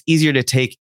of, it's easier to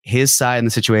take his side in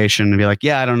the situation and be like,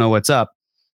 yeah, I don't know what's up,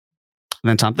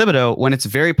 than Tom Thibodeau, when it's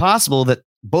very possible that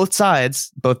both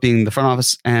sides, both being the front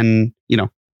office and,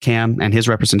 Cam and his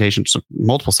representation, so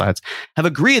multiple sides, have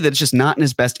agreed that it's just not in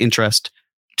his best interest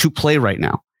to play right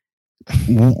now.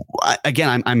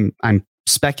 Again, I'm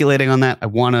speculating on that. I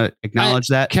want to acknowledge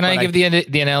that. Can I give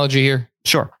the analogy here?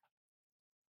 Sure.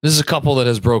 This is a couple that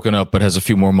has broken up but has a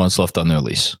few more months left on their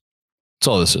lease. That's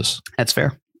all this is. That's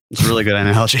fair. It's a really good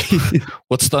analogy.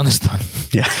 What's done is done.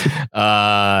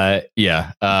 Yeah.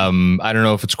 Yeah. I don't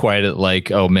know if it's quite like,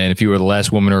 oh man, if you were the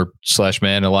last woman or /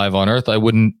 man alive on Earth, I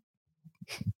wouldn't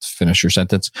finish your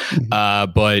sentence.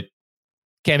 But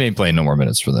Cam ain't playing no more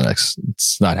minutes for the next.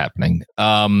 It's not happening.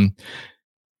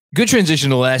 Good transition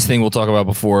to the last thing we'll talk about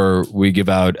before we give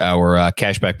out our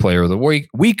Cashback Player of the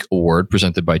Week award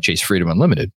presented by Chase Freedom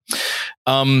Unlimited.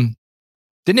 The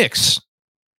Knicks,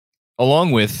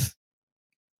 along with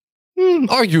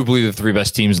arguably the three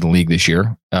best teams in the league this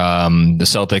year, the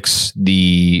Celtics,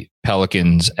 the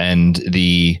Pelicans, and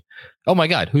the oh my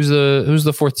God, who's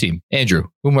the fourth team? Andrew,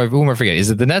 who am I forgetting? Is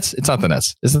it the Nets? It's not the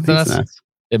Nets. Is it the Nets?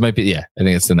 It might be. Yeah, I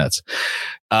think it's the Nets.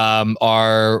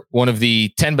 Are one of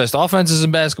the 10 best offenses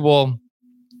in basketball,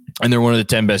 and they're one of the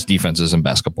 10 best defenses in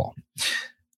basketball.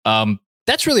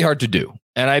 That's really hard to do.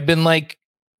 And I've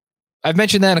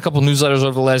mentioned that in a couple of newsletters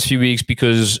over the last few weeks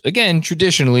because, again,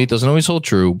 traditionally, it doesn't always hold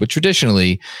true, but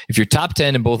traditionally, if you're top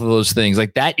 10 in both of those things,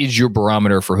 like that is your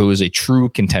barometer for who is a true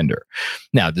contender.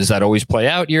 Now, does that always play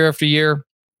out year after year?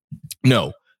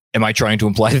 No. Am I trying to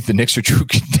imply that the Knicks are true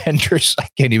contenders? I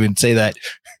can't even say that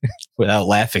without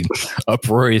laughing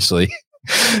uproariously.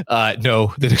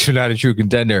 No, the Knicks are not a true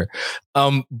contender.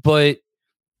 But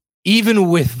even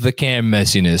with the Cam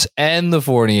messiness and the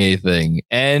Fournier thing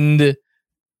and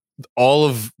all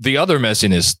of the other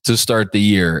messiness to start the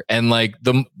year and like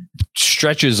the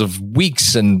stretches of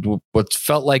weeks and what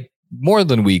felt like more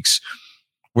than weeks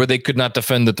where they could not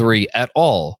defend the three at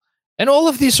all, and all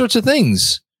of these sorts of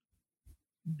things,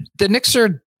 the Knicks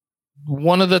are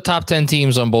one of the top 10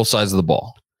 teams on both sides of the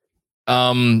ball.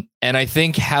 And I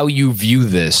think how you view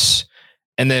this,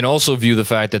 and then also view the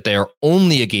fact that they are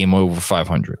only a game over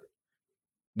 500,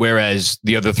 whereas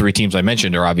the other three teams I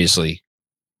mentioned are obviously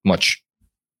much,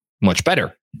 much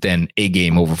better than a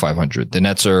game over 500. The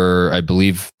Nets are, I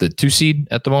believe, the 2 seed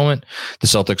at the moment. The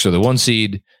Celtics are the 1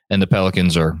 seed, and the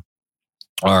Pelicans are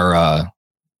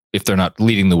if they're not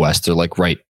leading the West, they're like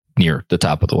right near the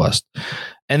top of the West,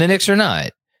 and the Knicks are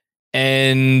not.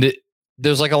 And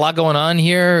there's like a lot going on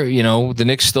here. The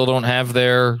Knicks still don't have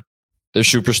their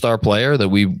superstar player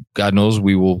that God knows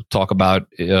we will talk about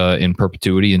in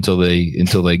perpetuity until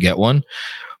they get one.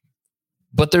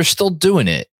 But they're still doing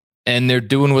it, and they're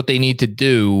doing what they need to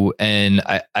do. And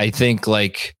I think,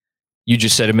 like you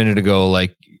just said a minute ago,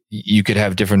 like you could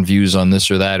have different views on this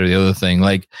or that or the other thing.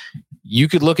 Like you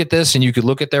could look at this and you could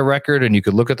look at their record and you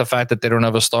could look at the fact that they don't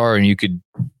have a star and you could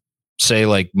say,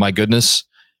 like, my goodness,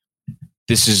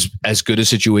 this is as good a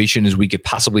situation as we could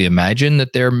possibly imagine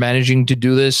that they're managing to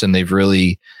do this. And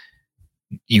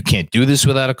you can't do this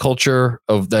without a culture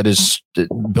that is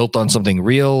built on something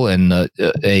real and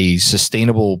a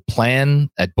sustainable plan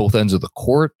at both ends of the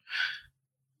court.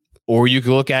 Or you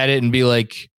could look at it and be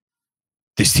like,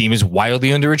 this team is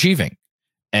wildly underachieving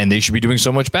and they should be doing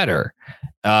so much better.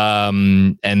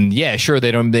 And yeah, sure,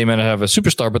 they may not have a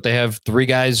superstar, but they have 3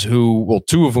 guys who,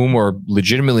 2 of whom are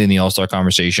legitimately in the All-Star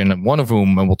conversation, and one of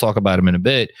whom, and we'll talk about him in a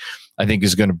bit, I think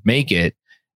is going to make it.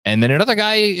 And then another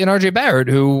guy in RJ Barrett,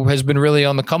 who has been really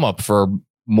on the come up for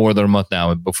more than a month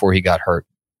now before he got hurt.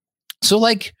 So,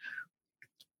 like,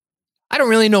 I don't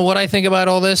really know what I think about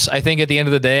all this. I think at the end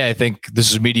of the day, I think this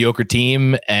is a mediocre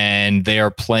team and they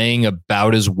are playing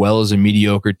about as well as a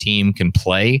mediocre team can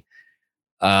play.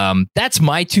 That's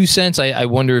my 2 cents. I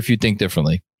wonder if you think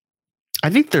differently. I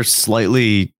think they're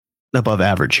slightly above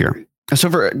average here. So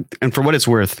for what it's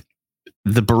worth,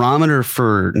 the barometer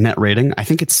for net rating, I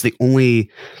think it's the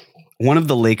only one of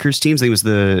the Lakers teams. I think it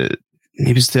was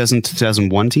maybe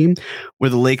 2001 team where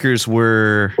the Lakers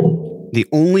were the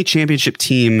only championship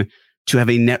team to have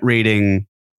a net rating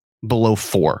below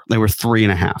 4. They were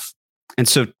 3.5. And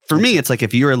so for me, it's like,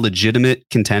 if you're a legitimate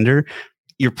contender,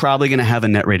 you're probably going to have a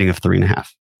net rating of 3.5.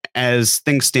 As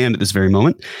things stand at this very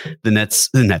moment, the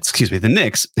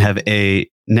Knicks have a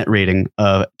net rating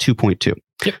of 2.2.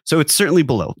 Yep. So it's certainly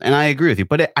below. And I agree with you.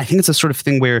 But I think it's a sort of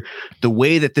thing where the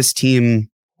way that this team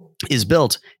is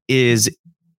built is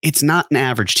it's not an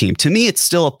average team. To me, it's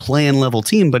still a play-in level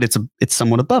team, but it's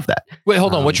somewhat above that. Wait,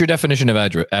 hold on. What's your definition of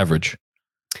average?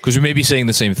 Because we may be saying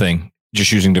the same thing,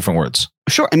 just using different words.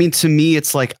 Sure. I mean, to me,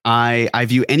 it's like I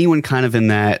view anyone kind of in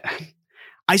that.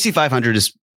 I see 500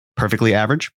 as perfectly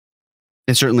average.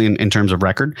 And certainly in terms of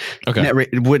record. Okay.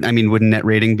 Would net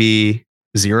rating be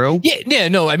 0? Yeah.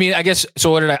 No, I mean, I guess,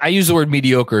 so what did I use the word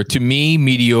mediocre. To me,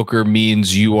 mediocre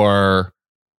means you are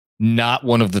not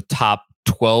one of the top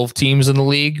 12 teams in the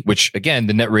league, which again,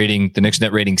 the Knicks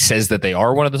net rating says that they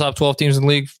are one of the top 12 teams in the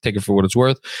league. Take it for what it's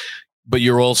worth. But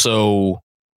you're also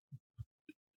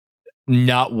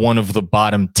not one of the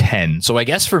bottom 10. So I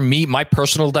guess for me, my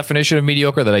personal definition of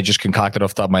mediocre that I just concocted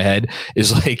off the top of my head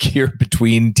is like you're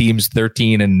between teams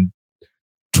 13 and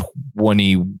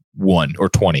 21 or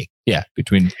 20. Yeah,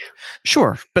 between.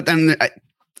 Sure. But then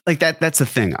that's the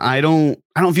thing. I don't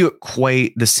view it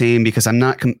quite the same because I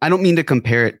don't mean to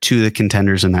compare it to the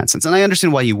contenders in that sense. And I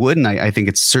understand why you would. And I think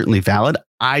it's certainly valid.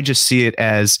 I just see it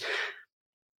as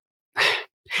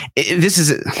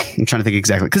I'm trying to think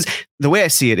exactly, because the way I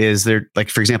see it is they're like,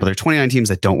 for example, there are 29 teams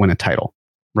that don't win a title,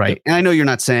 right? Yep. And I know you're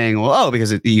not saying, well,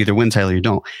 because you either win the title or you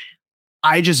don't.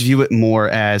 I just view it more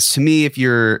as, to me, if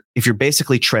you're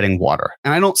basically treading water,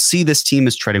 and I don't see this team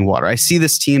as treading water. I see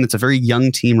this team that's a very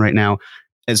young team right now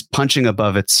as punching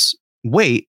above its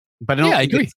weight. But I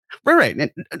agree. Right. And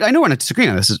I know we're not disagreeing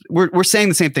on this. We're saying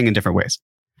the same thing in different ways.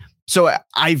 So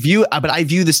I view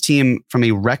this team from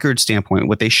a record standpoint,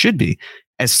 what they should be,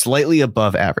 as slightly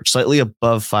above average, slightly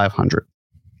above 500.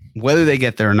 Whether they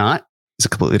get there or not is a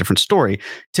completely different story.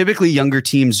 Typically, younger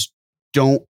teams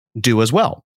don't do as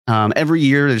well. Every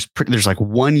year, there's like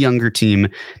one younger team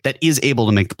that is able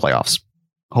to make the playoffs.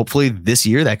 Hopefully, this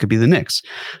year that could be the Knicks.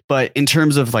 But in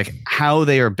terms of like how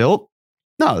they are built,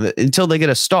 no, until they get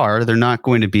a star, they're not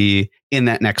going to be in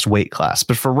that next weight class.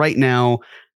 But for right now,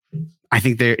 I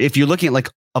think if you're looking at like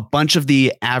a bunch of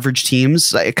the average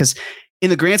teams, because in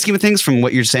the grand scheme of things, from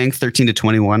what you're saying, 13 to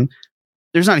 21,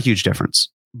 there's not a huge difference.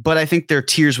 But I think there are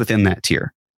tiers within that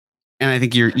tier. And I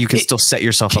think you can still set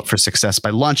yourself up for success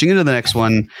by launching into the next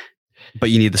one,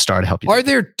 but you need the star to help you. Are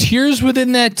there tiers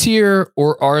within that tier,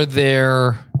 or are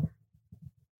there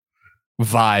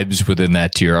vibes within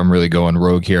that tier? I'm really going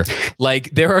rogue here. Like,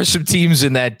 there are some teams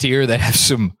in that tier that have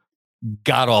some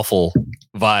god-awful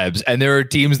vibes, and there are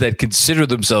teams that consider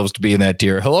themselves to be in that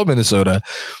tier. Hello, Minnesota,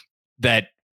 that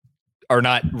are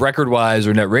not record-wise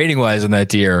or net rating-wise in that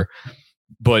tier,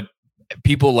 but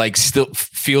people like still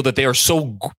feel that they are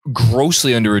so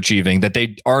grossly underachieving that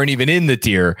they aren't even in the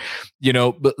tier,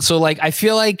 But so like, I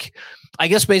feel like, I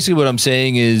guess basically what I'm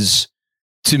saying is,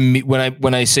 to me,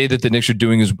 when I say that the Knicks are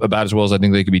doing about as well as I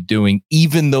think they could be doing,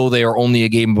 even though they are only a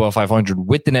game above 500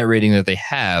 with the net rating that they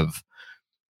have,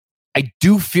 I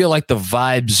do feel like the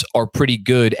vibes are pretty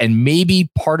good. And maybe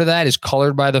part of that is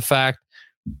colored by the fact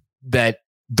that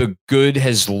the good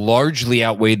has largely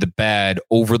outweighed the bad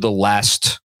over the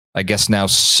last, I guess now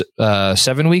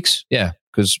 7 weeks. Yeah.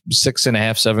 Because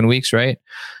 6.5, 7 weeks. Right.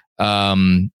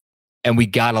 And we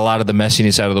got a lot of the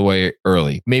messiness out of the way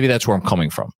early. Maybe that's where I'm coming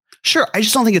from. Sure. I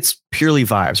just don't think it's purely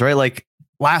vibes, right? Like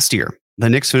last year, the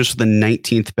Knicks finished with the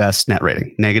 19th best net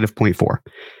rating, -0.4.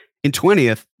 In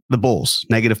 20th, the Bulls,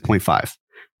 -0.5.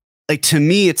 Like, to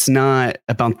me, it's not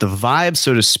about the vibe,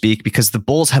 so to speak, because the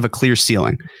Bulls have a clear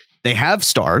ceiling. They have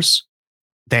stars.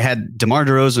 They had DeMar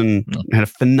DeRozan had a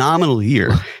phenomenal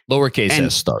year. Lowercase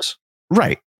s stars.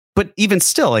 Right. But even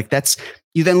still, like,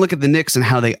 you then look at the Knicks and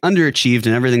how they underachieved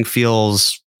and everything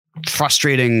feels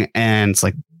frustrating. And it's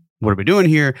like, what are we doing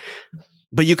here?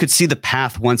 But you could see the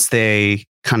path once they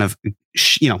kind of,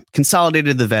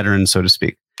 consolidated the veterans, so to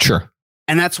speak. Sure.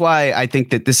 And that's why I think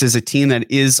that this is a team that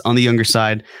is on the younger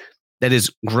side, that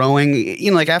is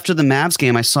growing. Like after the Mavs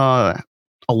game, I saw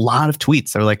a lot of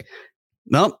tweets. They're like,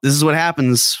 well, this is what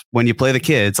happens when you play the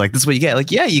kids. Like, this is what you get.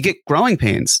 Like, yeah, you get growing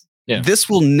pains. Yeah. This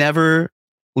will never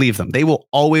leave them. They will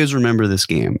always remember this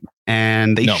game.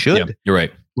 And they should. Yeah, you're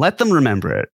right. Let them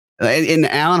remember it. And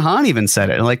Alan Hahn even said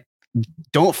it. Like,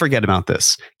 don't forget about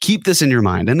this. Keep this in your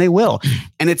mind. And they will.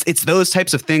 And it's those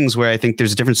types of things where I think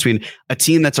there's a difference between a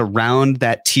team that's around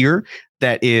that tier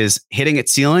that is hitting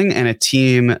its ceiling and a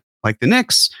team like the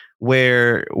Knicks,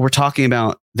 where we're talking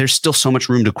about there's still so much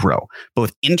room to grow,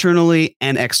 both internally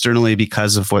and externally,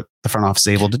 because of what the front office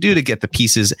is able to do to get the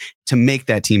pieces to make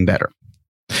that team better.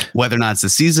 Whether or not it's the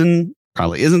season,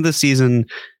 probably isn't the season,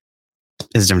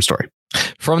 is a different story.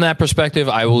 From that perspective,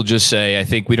 I will just say, I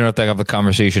think we don't have to have the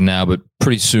conversation now, but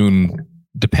pretty soon,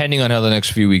 depending on how the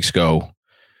next few weeks go,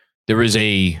 there is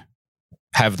a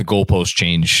have the goalpost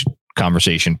change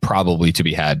conversation probably to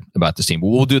be had about this team. But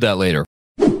we'll do that later.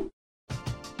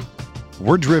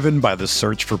 We're driven by the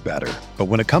search for better. But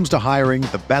when it comes to hiring,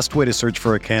 the best way to search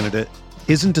for a candidate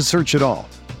isn't to search at all.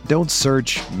 Don't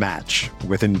search, match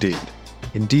with Indeed.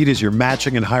 Indeed is your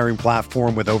matching and hiring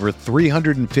platform with over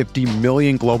 350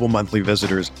 million global monthly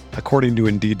visitors, according to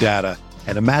Indeed data,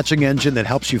 and a matching engine that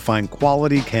helps you find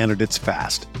quality candidates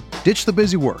fast. Ditch the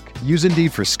busy work. Use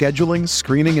Indeed for scheduling,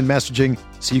 screening, and messaging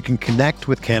so you can connect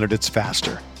with candidates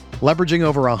faster. Leveraging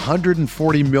over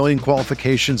 140 million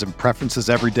qualifications and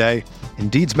preferences every day,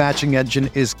 Indeed's matching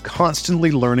engine is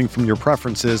constantly learning from your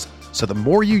preferences, so the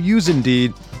more you use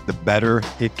Indeed, the better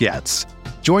it gets.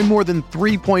 Join more than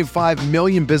 3.5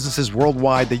 million businesses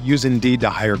worldwide that use Indeed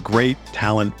to hire great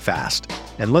talent fast.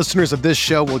 And listeners of this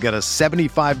show will get a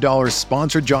 $75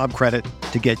 sponsored job credit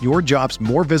to get your jobs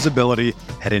more visibility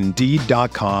at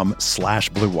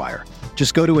Indeed.com/Blue Wire.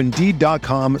 Just go to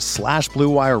Indeed.com/Blue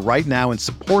Wire right now and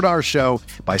support our show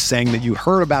by saying that you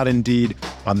heard about Indeed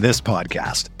on this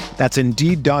podcast. That's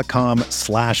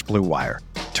Indeed.com/Blue Wire.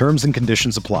 Terms and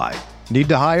conditions apply. Need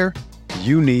to hire?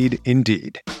 You need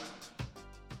Indeed.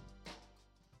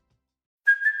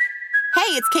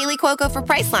 Hey, it's Kaylee Cuoco for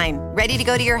Priceline. Ready to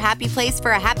go to your happy place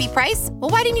for a happy price? Well,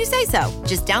 why didn't you say so?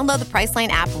 Just download the Priceline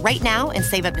app right now and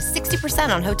save up to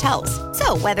 60% on hotels.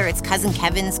 So whether it's Cousin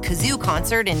Kevin's Kazoo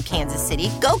Concert in Kansas City,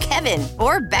 go Kevin,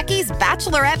 or Becky's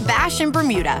Bachelorette Bash in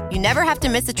Bermuda, you never have to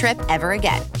miss a trip ever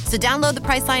again. So download the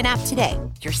Priceline app today.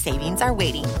 Your savings are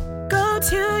waiting. Go to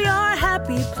your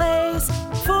happy place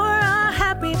for a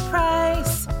happy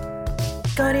price.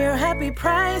 Go to your happy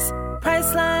price,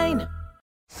 Priceline.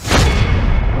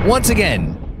 Once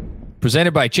again,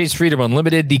 presented by Chase Freedom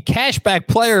Unlimited, the Cashback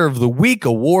Player of the Week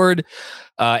award,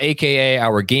 aka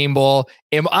our game ball.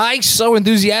 Am I so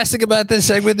enthusiastic about this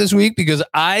segment this week because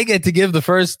I get to give the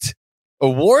first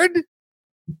award?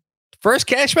 First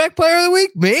Cashback Player of the Week?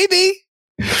 Maybe.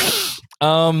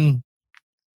 And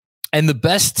the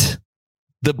best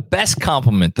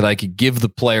compliment that I could give the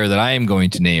player that I am going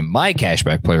to name my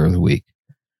Cashback Player of the Week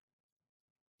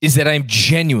is that I'm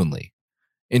genuinely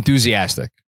enthusiastic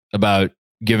about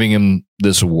giving him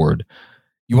this award.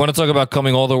 You want to talk about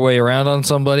coming all the way around on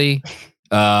somebody?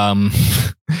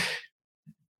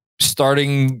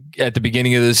 Starting at the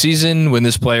beginning of the season when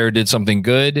this player did something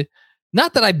good.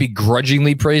 Not that I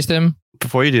begrudgingly praised him.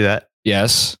 Before you do that,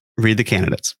 Yes. read the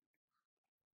candidates.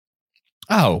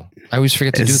 Oh, I always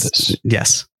forget to do this.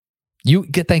 Yes.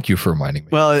 Thank you for reminding me.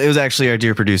 Well, it was actually our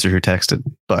dear producer who texted,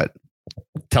 but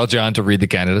Tell John to read the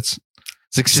candidates.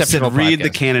 It's exceptional. Read the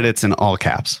podcast. candidates in all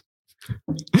caps.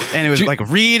 And it was like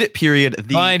read period.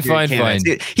 The Fine.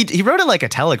 He wrote it like a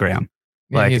telegram.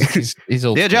 Yeah, Like he's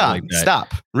old yeah, school John, like that.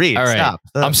 stop. Read. All right. Stop.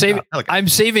 I'm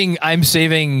saving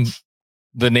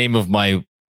the name of my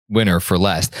winner for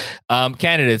last.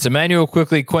 Candidates: Emmanuel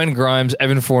Quickly, Quentin Grimes,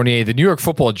 Evan Fournier, the New York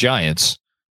Football Giants.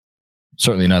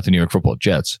 Certainly not the New York Football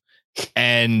Jets,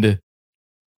 and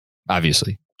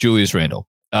obviously Julius Randle,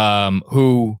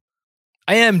 who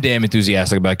I am damn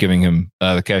enthusiastic about giving him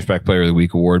the Cashback Player of the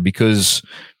Week award because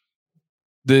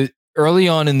early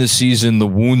on in the season, the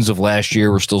wounds of last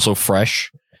year were still so fresh.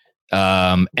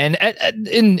 And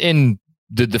in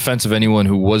the defense of anyone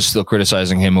who was still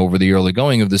criticizing him over the early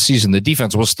going of the season, the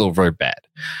defense was still very bad.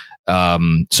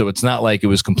 So it's not like it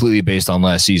was completely based on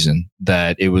last season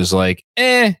that it was like,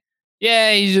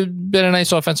 yeah, he's been a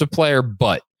nice offensive player,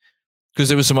 but because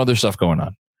there was some other stuff going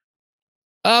on.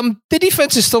 The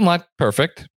defense is still not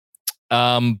perfect.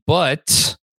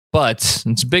 But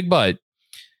it's a big but.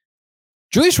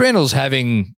 Julius Randle's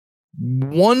having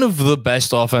one of the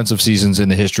best offensive seasons in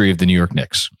the history of the New York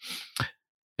Knicks.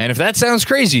 And if that sounds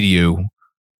crazy to you,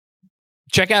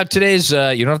 check out today's, you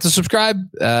don't have to subscribe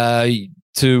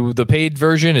to the paid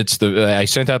version. It's I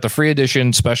sent out the free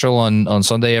edition special on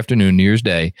Sunday afternoon, New Year's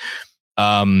Day,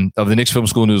 of the Knicks Film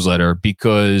School newsletter,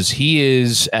 because he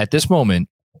is at this moment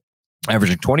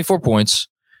averaging 24 points.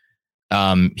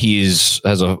 He has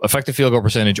an effective field goal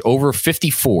percentage over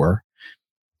 54,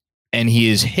 and he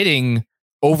is hitting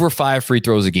over 5 free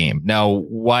throws a game. Now,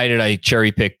 why did I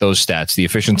cherry pick those stats, the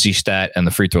efficiency stat and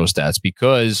the free throw stats?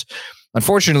 Because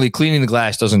unfortunately, cleaning the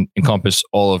glass doesn't encompass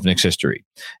all of Knicks history.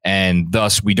 And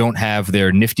thus, we don't have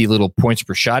their nifty little points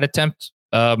per shot attempt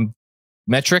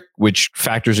metric, which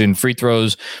factors in free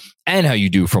throws and how you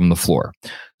do from the floor.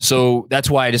 So that's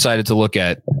why I decided to look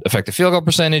at effective field goal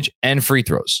percentage and free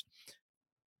throws,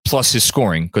 plus his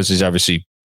scoring, because he's obviously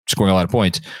scoring a lot of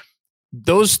points.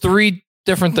 Those three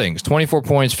different things. 24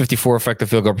 points, 54 effective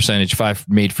field goal percentage, 5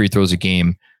 made free throws a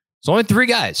game. There's only 3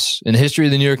 guys in the history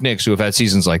of the New York Knicks who have had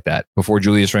seasons like that before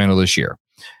Julius Randle this year.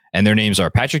 And their names are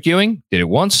Patrick Ewing, did it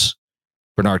once.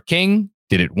 Bernard King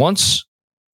did it once.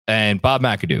 And Bob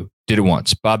McAdoo did it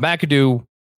once. Bob McAdoo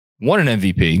won an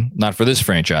MVP, not for this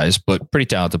franchise, but pretty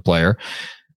talented player.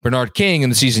 Bernard King, in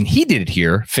the season he did it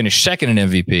here, finished second in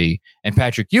MVP. And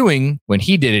Patrick Ewing, when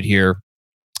he did it here,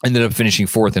 ended up finishing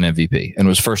 4th in MVP and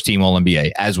was first team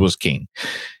All-NBA, as was King.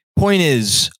 Point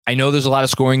is, I know there's a lot of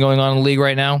scoring going on in the league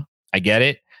right now. I get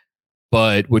it.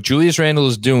 But what Julius Randle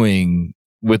is doing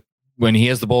with when he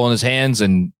has the ball in his hands,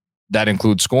 and that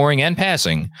includes scoring and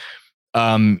passing,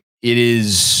 it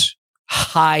is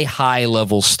high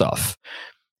level stuff.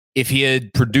 If he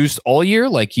had produced all year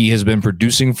like he has been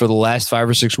producing for the last 5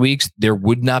 or 6 weeks, there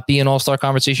would not be an all-star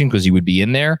conversation because he would be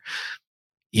in there.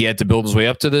 He had to build his way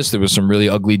up to this. There was some really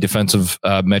ugly defensive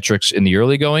metrics in the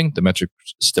early going. The metrics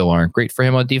still aren't great for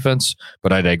him on defense,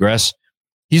 but I digress.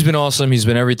 He's been awesome. He's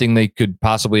been everything they could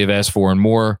possibly have asked for and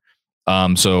more.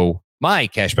 So my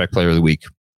cashback player of the week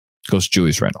goes to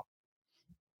Julius Randle.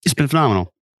 It's been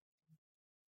phenomenal.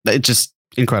 It's just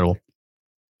incredible.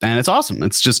 And it's awesome.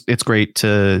 It's great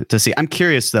to see. I'm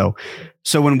curious though.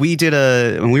 So when we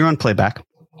were on playback,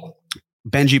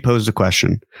 Benji posed a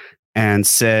question and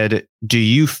said, do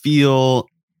you feel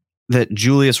that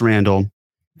Julius Randle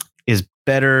is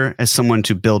better as someone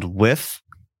to build with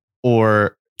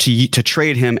or to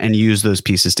trade him and use those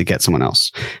pieces to get someone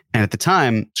else? And at the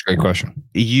time, it's a great question.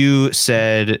 You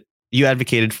said you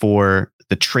advocated for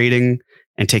the trading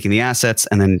and taking the assets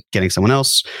and then getting someone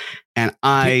else. And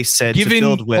I said to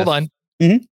build with. Hold on.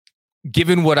 Mm-hmm.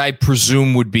 Given what I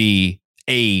presume would be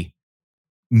a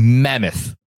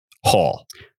mammoth haul.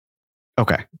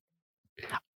 Okay.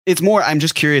 It's more, I'm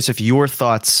just curious if your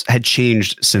thoughts had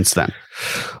changed since then.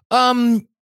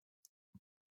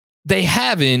 They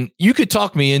haven't. You could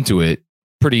talk me into it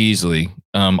pretty easily.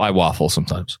 I waffle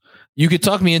sometimes. You could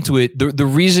talk me into it. The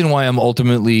reason why I'm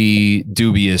ultimately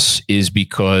dubious is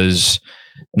because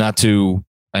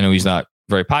I know he's not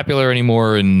very popular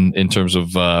anymore in terms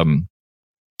of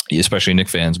especially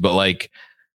Knicks fans, but like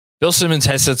Bill Simmons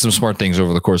has said some smart things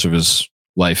over the course of his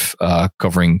life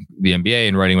covering the NBA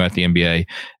and writing about the NBA.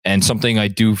 And something I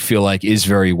do feel like is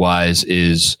very wise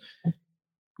is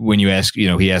when you ask,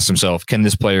 he asked himself, can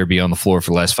this player be on the floor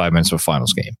for the last 5 minutes of a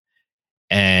finals game?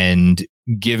 And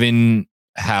given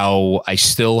how I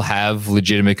still have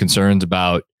legitimate concerns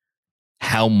about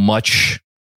how much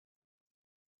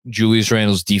Julius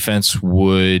Randle's defense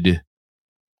would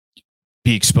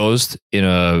be exposed in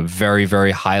a very,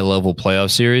 very high level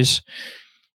playoff series.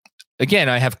 Again,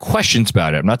 I have questions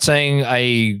about it. I'm not saying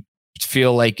I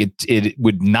feel like it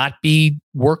would not be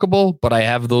workable, but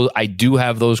I do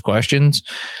have those questions.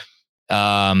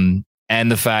 And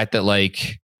the fact that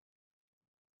like,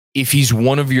 if he's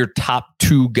one of your top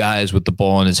 2 guys with the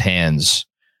ball in his hands,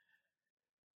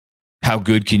 how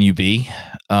good can you be?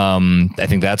 I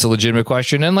think that's a legitimate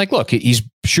question. And like, look, he's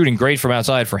shooting great from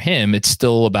outside. For him, it's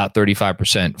still about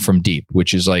 35% from deep,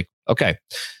 which is like, okay,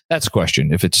 that's a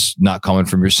question. If it's not coming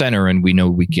from your center, and we know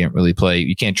we can't really play,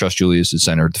 you can't trust Julius as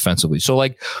center defensively. So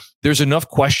like, there's enough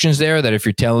questions there that if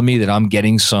you're telling me that I'm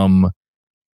getting some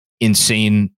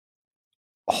insane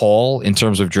haul in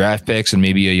terms of draft picks and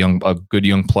maybe a good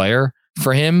young player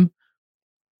for him,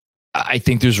 I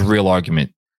think there's a real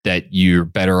argument that you're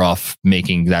better off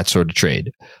making that sort of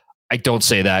trade. I don't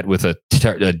say that with a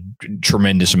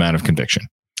tremendous amount of conviction.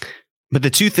 But the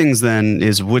two things then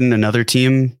is, wouldn't another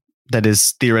team that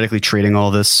is theoretically trading all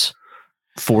this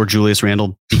for Julius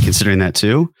Randle be considering that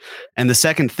too? And the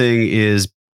second thing is,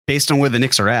 based on where the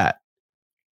Knicks are at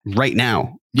right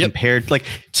now, compared, like,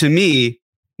 to me,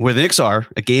 where the Knicks are,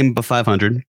 a game above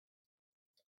 500,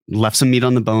 left some meat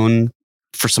on the bone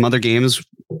for some other games.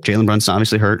 Jalen Brunson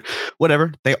obviously hurt,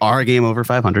 whatever. They are a game over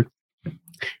 500.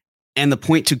 And the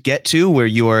point to get to where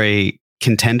you are a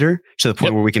contender, to the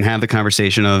point where we can have the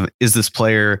conversation of, is this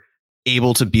player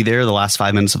able to be there the last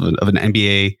 5 minutes of an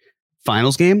NBA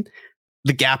finals game?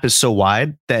 The gap is so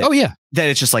wide that, that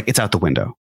it's just like, it's out the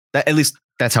window. At least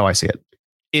that's how I see it.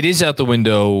 It is out the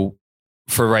window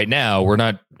for right now. We're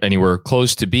not anywhere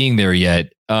close to being there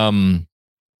yet.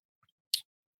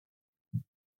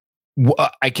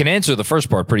 I can answer the first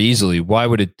part pretty easily. Why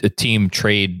would a team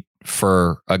trade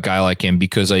for a guy like him?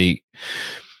 Because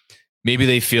maybe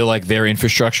they feel like their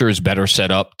infrastructure is better set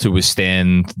up to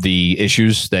withstand the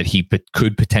issues that he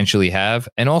could potentially have.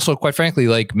 And also, quite frankly,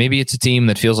 like, maybe it's a team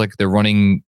that feels like they're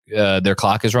running, their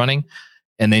clock is running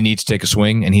and they need to take a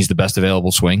swing, and he's the best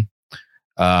available swing.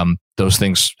 Those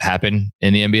things happen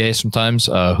in the NBA sometimes.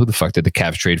 Who the fuck did the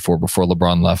Cavs trade for before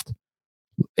LeBron left?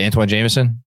 Antoine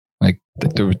Jameson. Like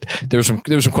there was some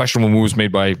questionable moves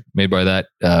made by that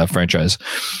franchise.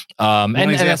 One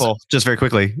example, just very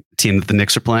quickly, team that the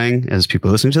Knicks are playing as people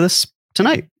listening to this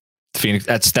tonight. Phoenix.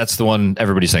 That's the one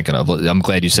everybody's thinking of. I'm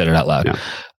glad you said it out loud.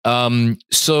 Yeah.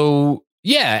 So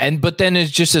yeah, but then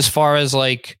it's just as far as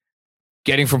like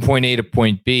getting from point A to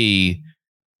point B.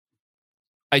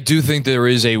 I do think there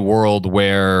is a world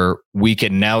where we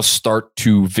can now start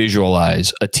to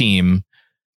visualize a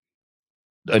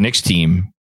Knicks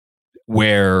team,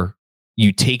 where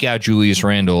you take out Julius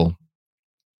Randle,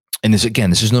 and this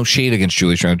is no shade against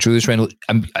Julius Randle. Julius Randle,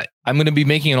 I'm going to be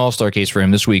making an all-star case for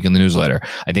him this week in the newsletter.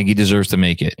 I think he deserves to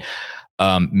make it.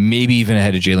 Maybe even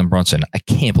ahead of Jalen Brunson. I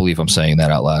can't believe I'm saying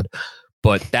that out loud,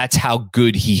 but that's how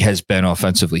good he has been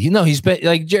offensively. He's been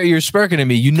like, Jerry, you're smirking at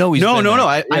me. He's no.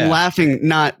 I'm laughing,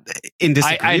 not in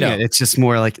disagreement. I know. It's just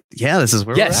more like, this is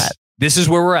where we're at. This is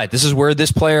where we're at. This is where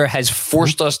this player has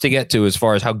forced us to get to as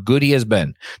far as how good he has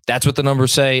been. That's what the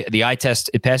numbers say. The eye test,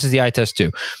 it passes the eye test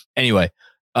too. Anyway,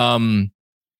 I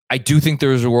do think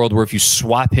there's a world where if you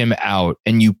swap him out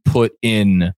and you put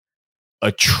in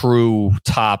a true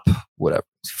top,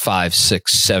 5,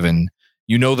 6, 7,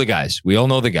 the guys. We all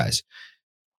know the guys.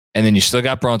 And then you still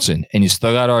got Brunson, and you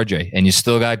still got RJ, and you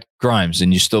still got Grimes,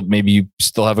 and you still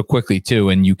have a Quickly too,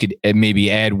 and you could maybe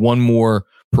add one more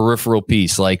peripheral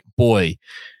piece. Like, boy,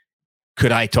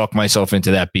 could I talk myself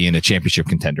into that being a championship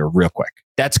contender real quick?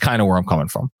 That's kind of where I'm coming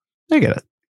from. I get it.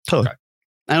 Totally. Okay.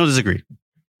 I don't disagree.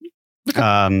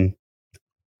 Okay.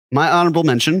 My honorable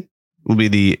mention will be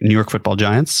the New York Football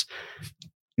Giants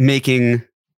making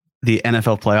the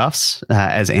NFL playoffs.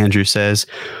 As Andrew says,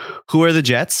 who are the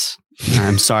Jets?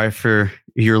 I'm sorry for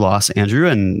your loss, Andrew,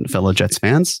 and fellow Jets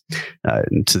fans.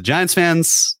 To the Giants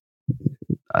fans,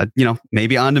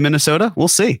 maybe on to Minnesota. We'll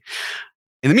see.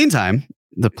 In the meantime,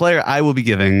 the player I will be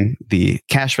giving the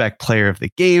cashback player of the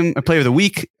game or player of the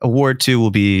week award to will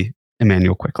be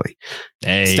Emmanuel Quickly.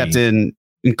 Hey. Stepped in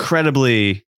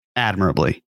incredibly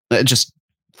admirably. Just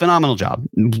phenomenal job.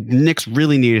 Knicks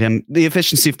really needed him. The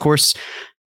efficiency, of course,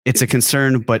 it's a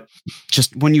concern, but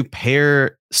just when you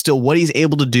pair still what he's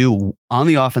able to do on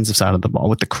the offensive side of the ball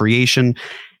with the creation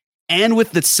and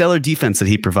with the stellar defense that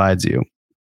he provides you,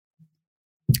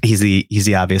 he's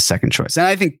the obvious second choice. And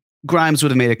I think Grimes would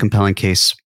have made a compelling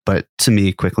case, but to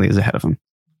me, Quickly is ahead of him.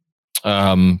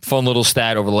 Fun little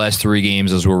stat over the last 3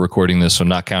 games as we're recording this, so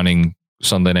not counting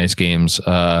Sunday night's games.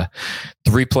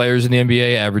 3 players in the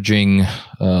NBA averaging,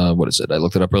 what is it? I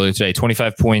looked it up earlier today.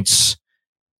 25 points,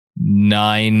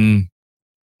 9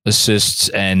 assists,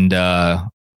 and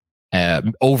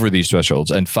over these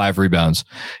thresholds, and 5 rebounds.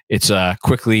 It's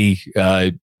Quickly,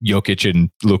 Jokic, and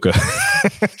Luka.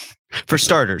 For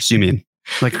starters, you mean?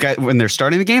 Like when they're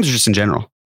starting the games or just in general?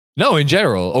 No, in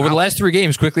general. Over the last 3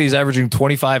 games, Quickly is averaging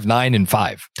 25, 9, and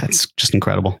 5. That's just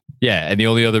incredible. Yeah, and the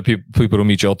only other people to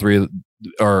meet all 3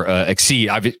 or exceed,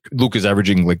 Luka's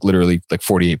averaging literally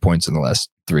 48 points in the last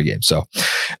 3 games. So,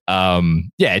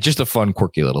 just a fun,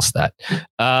 quirky little stat.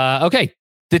 Okay,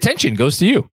 detention goes to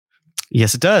you.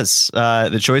 Yes, it does.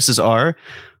 The choices are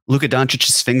Luka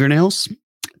Doncic's fingernails,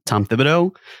 Tom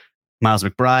Thibodeau, Miles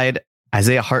McBride,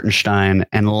 Isaiah Hartenstein,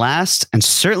 and last and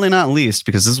certainly not least,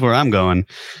 because this is where I'm going,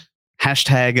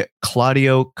 hashtag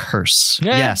Claudio Curse.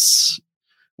 Yeah. Yes.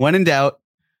 When in doubt,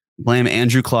 blame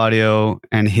Andrew Claudio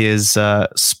and his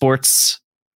sports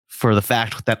for the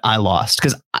fact that I lost.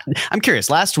 Because I'm curious,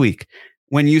 last week,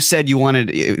 when you said you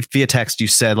wanted, via text, you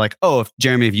said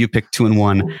if you pick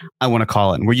 2-1, I want to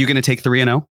call it. Were you going to take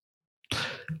 3-0?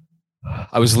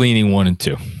 I was leaning 1 and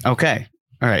 2. Okay.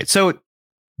 All right. So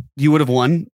you would have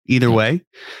won either way,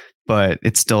 but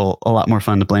it's still a lot more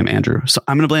fun to blame Andrew. So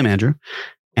I'm going to blame Andrew,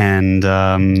 and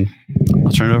I'll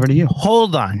turn it over to you.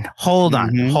 Hold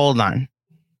on.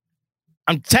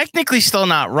 I'm technically still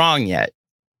not wrong yet.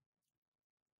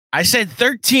 I said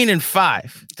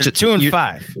 13-5 to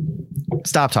 2-5.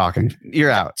 Stop talking.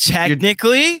 You're out.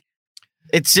 Technically,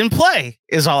 it's in play,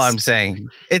 is all I'm saying.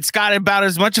 It's got about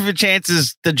as much of a chance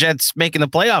as the Jets making the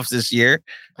playoffs this year,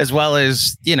 as well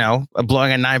as,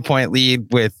 blowing a 9-point lead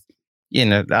with,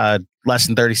 less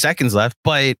than 30 seconds left.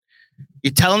 But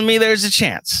you're telling me there's a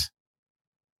chance.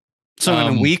 So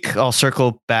in a week, I'll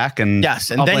circle back and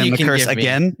yes, and I'll then blame you the can curse give me,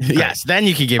 again. Yes, then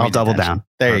you can give me. I'll double down.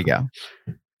 There you go.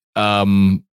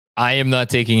 I am not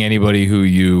taking anybody who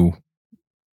you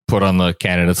put on the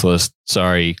candidates list.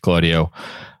 Sorry, Claudio.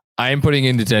 I am putting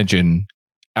in detention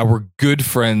our good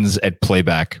friends at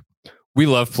Playback We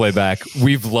love playback.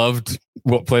 We've loved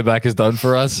what playback has done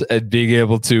for us, and being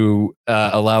able to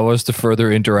allow us to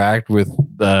further interact with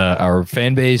our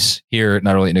fan base here,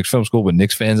 not only at Knicks Film School, but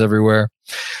Knicks fans everywhere.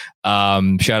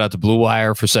 Shout out to Blue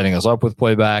Wire for setting us up with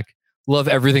playback. Love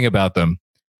everything about them.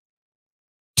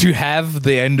 To have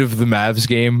the end of the Mavs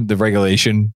game, the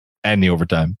regulation and the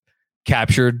overtime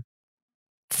captured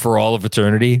for all of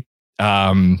eternity,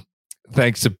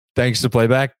 thanks to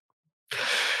playback.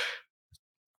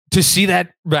 To see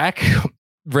that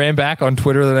ran back on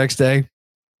Twitter the next day,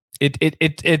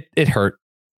 it hurt.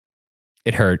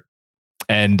 It hurt.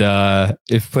 And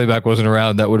if playback wasn't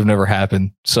around, that would have never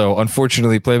happened. So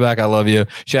unfortunately, playback, I love you.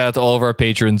 Shout out to all of our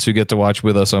patrons who get to watch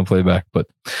with us on playback. But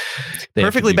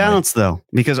perfectly balanced though,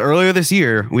 because earlier this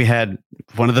year we had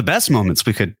one of the best moments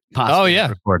we could possibly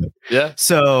record it. Yeah.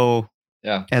 So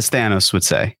as Thanos would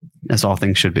say, as all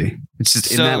things should be. It's just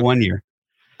in that 1 year.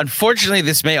 Unfortunately,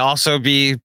 this may also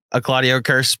be a Claudio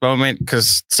curse moment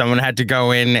because someone had to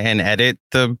go in and edit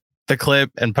the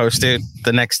clip and post it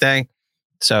the next day.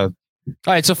 So, all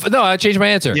right. So no, I changed my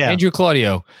answer. Yeah. Andrew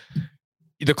Claudio.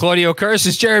 The Claudio curse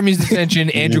is Jeremy's detention.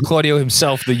 Andrew Claudio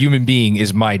himself, the human being,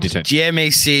 is my detention.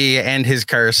 GMAC and his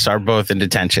curse are both in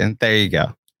detention. There you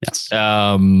go. Yes.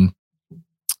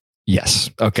 Yes.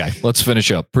 Okay. Let's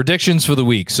finish up predictions for the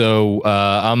week. So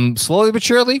I'm slowly but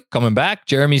surely coming back.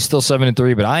 Jeremy's still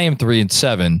 7-3, but I am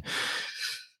 3-7.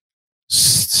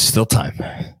 Still time.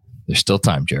 There's still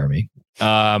time, Jeremy.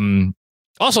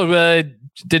 Also,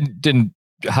 didn't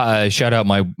shout out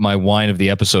my wine of the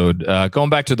episode. Going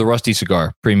back to the Rusty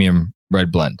Cigar Premium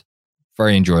Red Blend.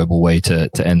 Very enjoyable way to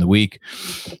end the week.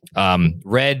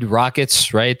 Red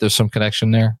Rockets, right? There's some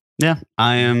connection there. Yeah,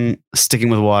 I am sticking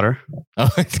with water. Oh,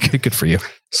 good for you.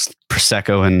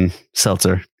 Prosecco and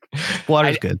seltzer.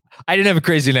 Water's good. I didn't have a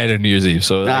crazy night on New Year's Eve,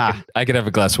 so I could have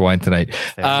a glass of wine tonight.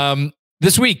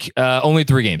 This week, only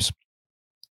 3 games.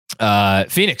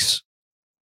 Phoenix,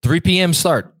 3 p.m.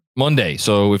 start Monday.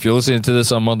 So if you're listening to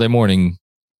this on Monday morning,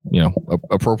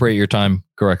 appropriate your time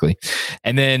correctly.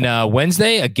 And then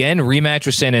Wednesday, again, rematch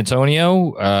with San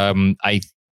Antonio.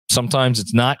 Sometimes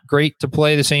it's not great to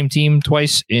play the same team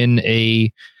twice in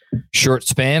a short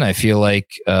span. I feel like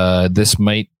this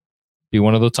might be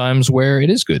one of the times where it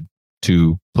is good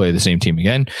to play the same team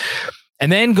again.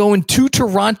 And then going to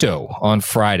Toronto on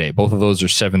Friday. Both of those are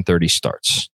 7:30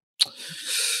 starts.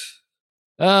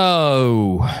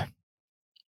 Oh.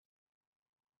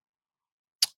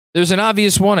 There's an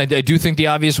obvious one. I do think the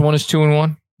obvious one is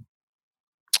 2-1.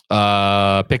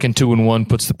 Picking 2-1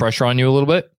 puts the pressure on you a little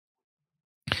bit.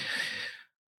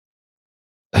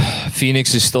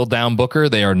 Phoenix is still down Booker.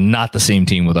 They are not the same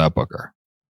team without Booker,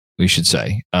 we should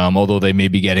say. Although they may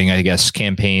be getting, I guess,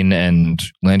 Campaign and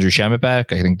Landry Shamet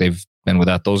back. I think they've been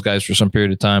without those guys for some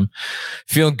period of time.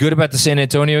 Feeling good about the San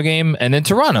Antonio game. And then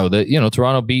Toronto.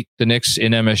 Toronto beat the Knicks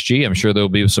in MSG. I'm sure there'll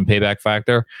be some payback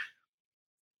factor.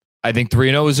 I think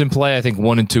 3-0 is in play. I think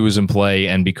 1-2 is in play.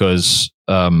 And because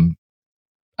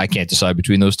I can't decide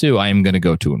between those two, I am going to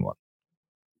go 2-1.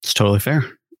 It's totally fair.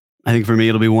 I think for me,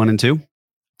 it'll be 1-2.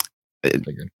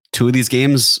 2 of these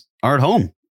games are at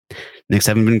home. Knicks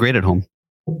haven't been great at home.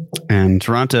 And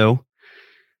Toronto,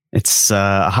 it's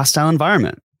a hostile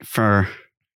environment for,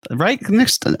 right?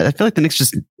 Knicks, I feel like the Knicks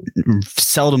just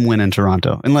seldom win in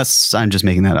Toronto, unless I'm just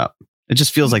making that up. It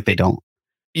just feels like they don't.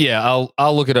 Yeah,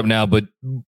 I'll look it up now. But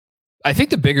I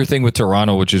think the bigger thing with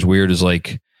Toronto, which is weird, is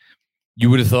like you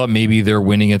would have thought maybe their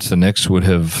win against the Knicks would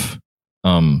have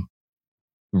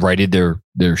righted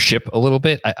their ship a little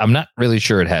bit. I'm not really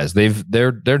sure it has.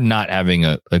 They're not having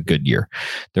a good year.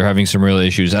 They're having some real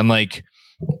issues. And like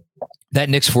that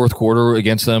Knicks fourth quarter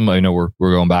against them, I know we're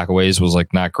going back a ways, was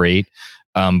like not great.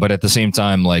 But at the same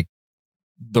time, like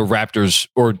the Raptors,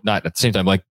 or not at the same time,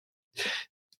 like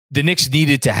the Knicks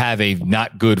needed to have a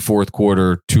not good fourth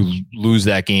quarter to lose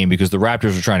that game because the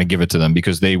Raptors were trying to give it to them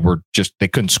because they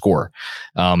couldn't score.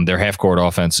 Their half court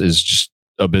offense is just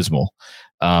abysmal.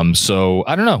 So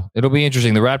I don't know. It'll be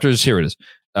interesting. The Raptors, here it is.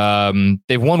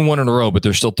 They've won 1 in a row, but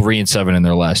they're still 3-7 in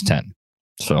their last 10.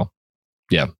 So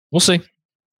yeah, we'll see.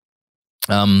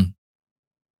 I'd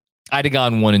have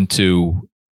gone 1-2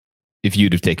 if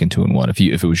you'd have taken 2-1,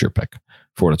 if it was your pick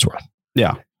for what it's worth.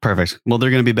 Yeah, perfect. Well,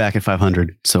 they're going to be back at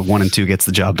 500. So 1-2 gets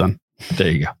the job done. There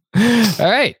you go.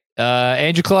 All right.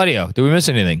 Andrew Claudio, did we miss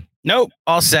anything? Nope.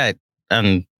 All set.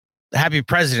 Happy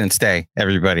President's Day,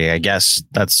 everybody. I guess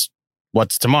that's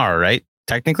what's tomorrow, right?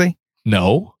 Technically?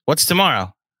 No. What's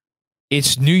tomorrow?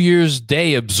 It's New Year's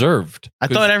Day observed. I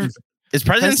thought Is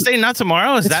President's Day not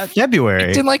tomorrow? Is It's that February?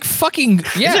 It's in like fucking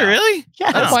Is it really?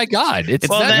 Yes. Oh my god! It's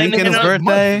Well, that then, Lincoln's in a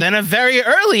birthday. Then a very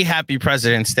early Happy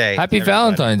President's Day. Happy everybody.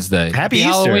 Valentine's Day. Happy Easter.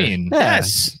 Halloween. Yeah.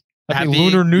 Yes. Happy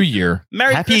Lunar New Year.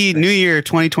 Merry Happy Christmas. New Year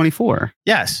 2024.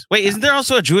 Yes. Wait, isn't there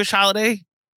also a Jewish holiday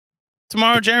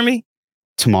tomorrow, Jeremy?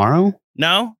 Tomorrow?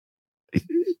 No.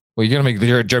 Well, you're gonna make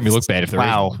Jeremy look bad if there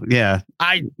Wow. Yeah.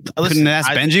 I Couldn't ask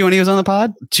Benji when he was on the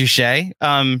pod? Touche.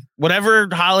 Whatever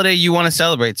holiday you want to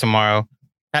celebrate tomorrow.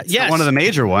 It's Yes. not one of the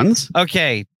major ones.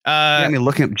 Okay. I mean,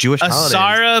 looking at Jewish holidays.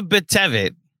 Asara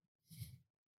B'Tevet.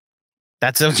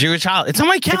 That's a Jewish holiday. It's on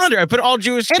my calendar. I put all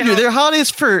Jewish. Andrew, there are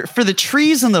holidays for the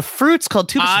trees and the fruits called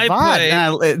Tu I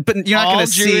B'Shvat. But you're not all going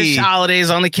to Jewish see. holidays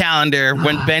on the calendar.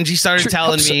 When Benji started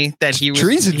telling me that he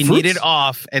trees and he fruits? needed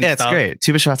off and Yeah, it's stuff. great.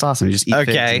 Tu B'Shvat's awesome. You just eat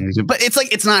Okay. figs but it's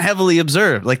like it's not heavily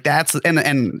observed. Like that's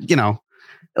and you know,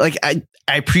 like I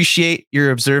appreciate your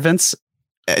observance.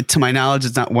 To my knowledge,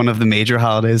 it's not one of the major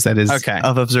holidays that is Okay.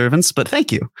 of observance. But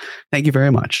thank you very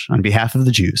much on behalf of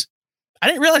the Jews I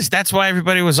didn't realize that's why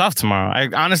everybody was off tomorrow. I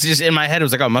honestly just in my head it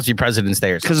was like, oh, it must be President's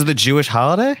Day or something. because of the Jewish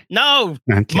holiday. No,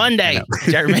 No, I'm kidding. Monday, I know.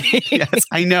 Jeremy. Yes,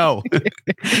 I know.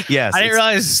 Yes, I didn't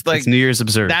realize like it's New Year's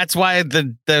observed. that's why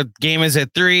the game is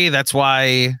at 3. That's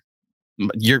why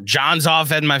your John's off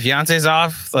and my fiance's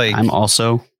off. Like I'm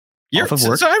also you're off of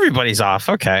work. so everybody's off.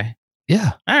 Okay.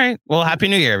 Yeah. All right. Well, Happy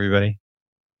New Year, everybody.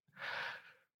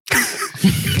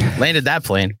 Landed that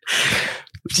plane.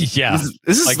 Yeah.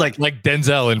 This is like like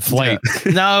Denzel in Flight.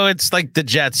 No, it's like the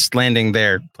Jets landing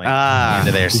their plane at the end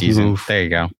of their season. Oof. There you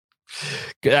go.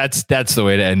 That's the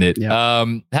way to end it. Yeah.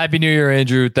 Happy New Year,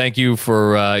 Andrew. Thank you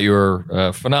for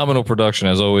your phenomenal production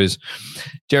as always.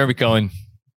 Jeremy Cohen,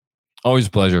 always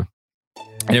a pleasure.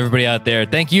 And everybody out there,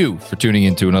 thank you for tuning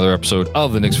into another episode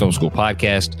of the Knicks Film School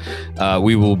podcast.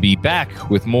 We will be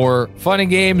back with more fun and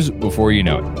games before you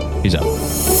know it. Peace out.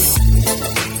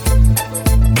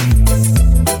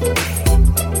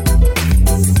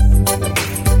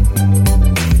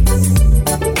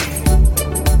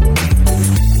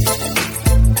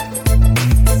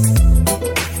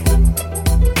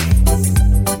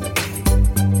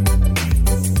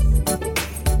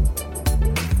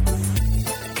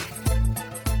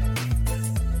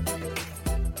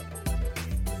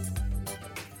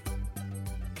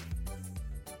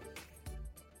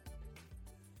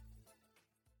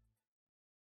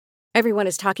 Everyone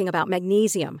is talking about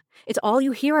magnesium. It's all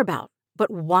you hear about. But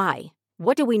why?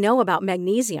 What do we know about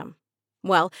magnesium?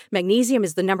 Well, magnesium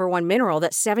is the number one mineral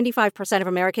that 75% of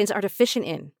Americans are deficient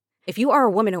in. If you are a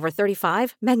woman over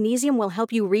 35, magnesium will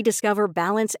help you rediscover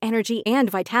balance, energy, and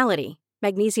vitality.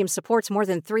 Magnesium supports more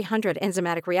than 300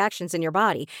 enzymatic reactions in your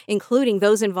body, including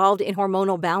those involved in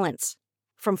hormonal balance.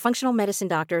 From functional medicine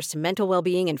doctors to mental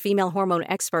well-being and female hormone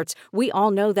experts, we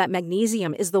all know that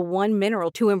magnesium is the one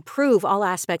mineral to improve all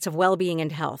aspects of well-being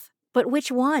and health. But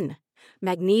which one?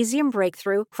 Magnesium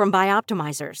Breakthrough from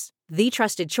Bioptimizers, the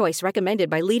trusted choice recommended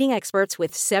by leading experts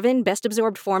with 7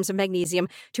 best-absorbed forms of magnesium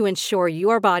to ensure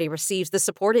your body receives the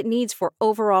support it needs for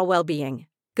overall well-being.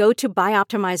 Go to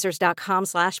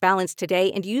bioptimizers.com/balance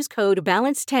today and use code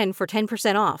BALANCE10 for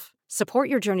 10% off. Support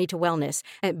your journey to wellness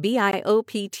at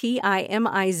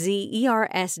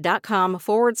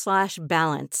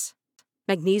bioptimizers.com/balance.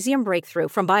 Magnesium Breakthrough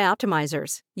from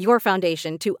Bioptimizers, your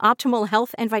foundation to optimal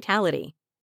health and vitality.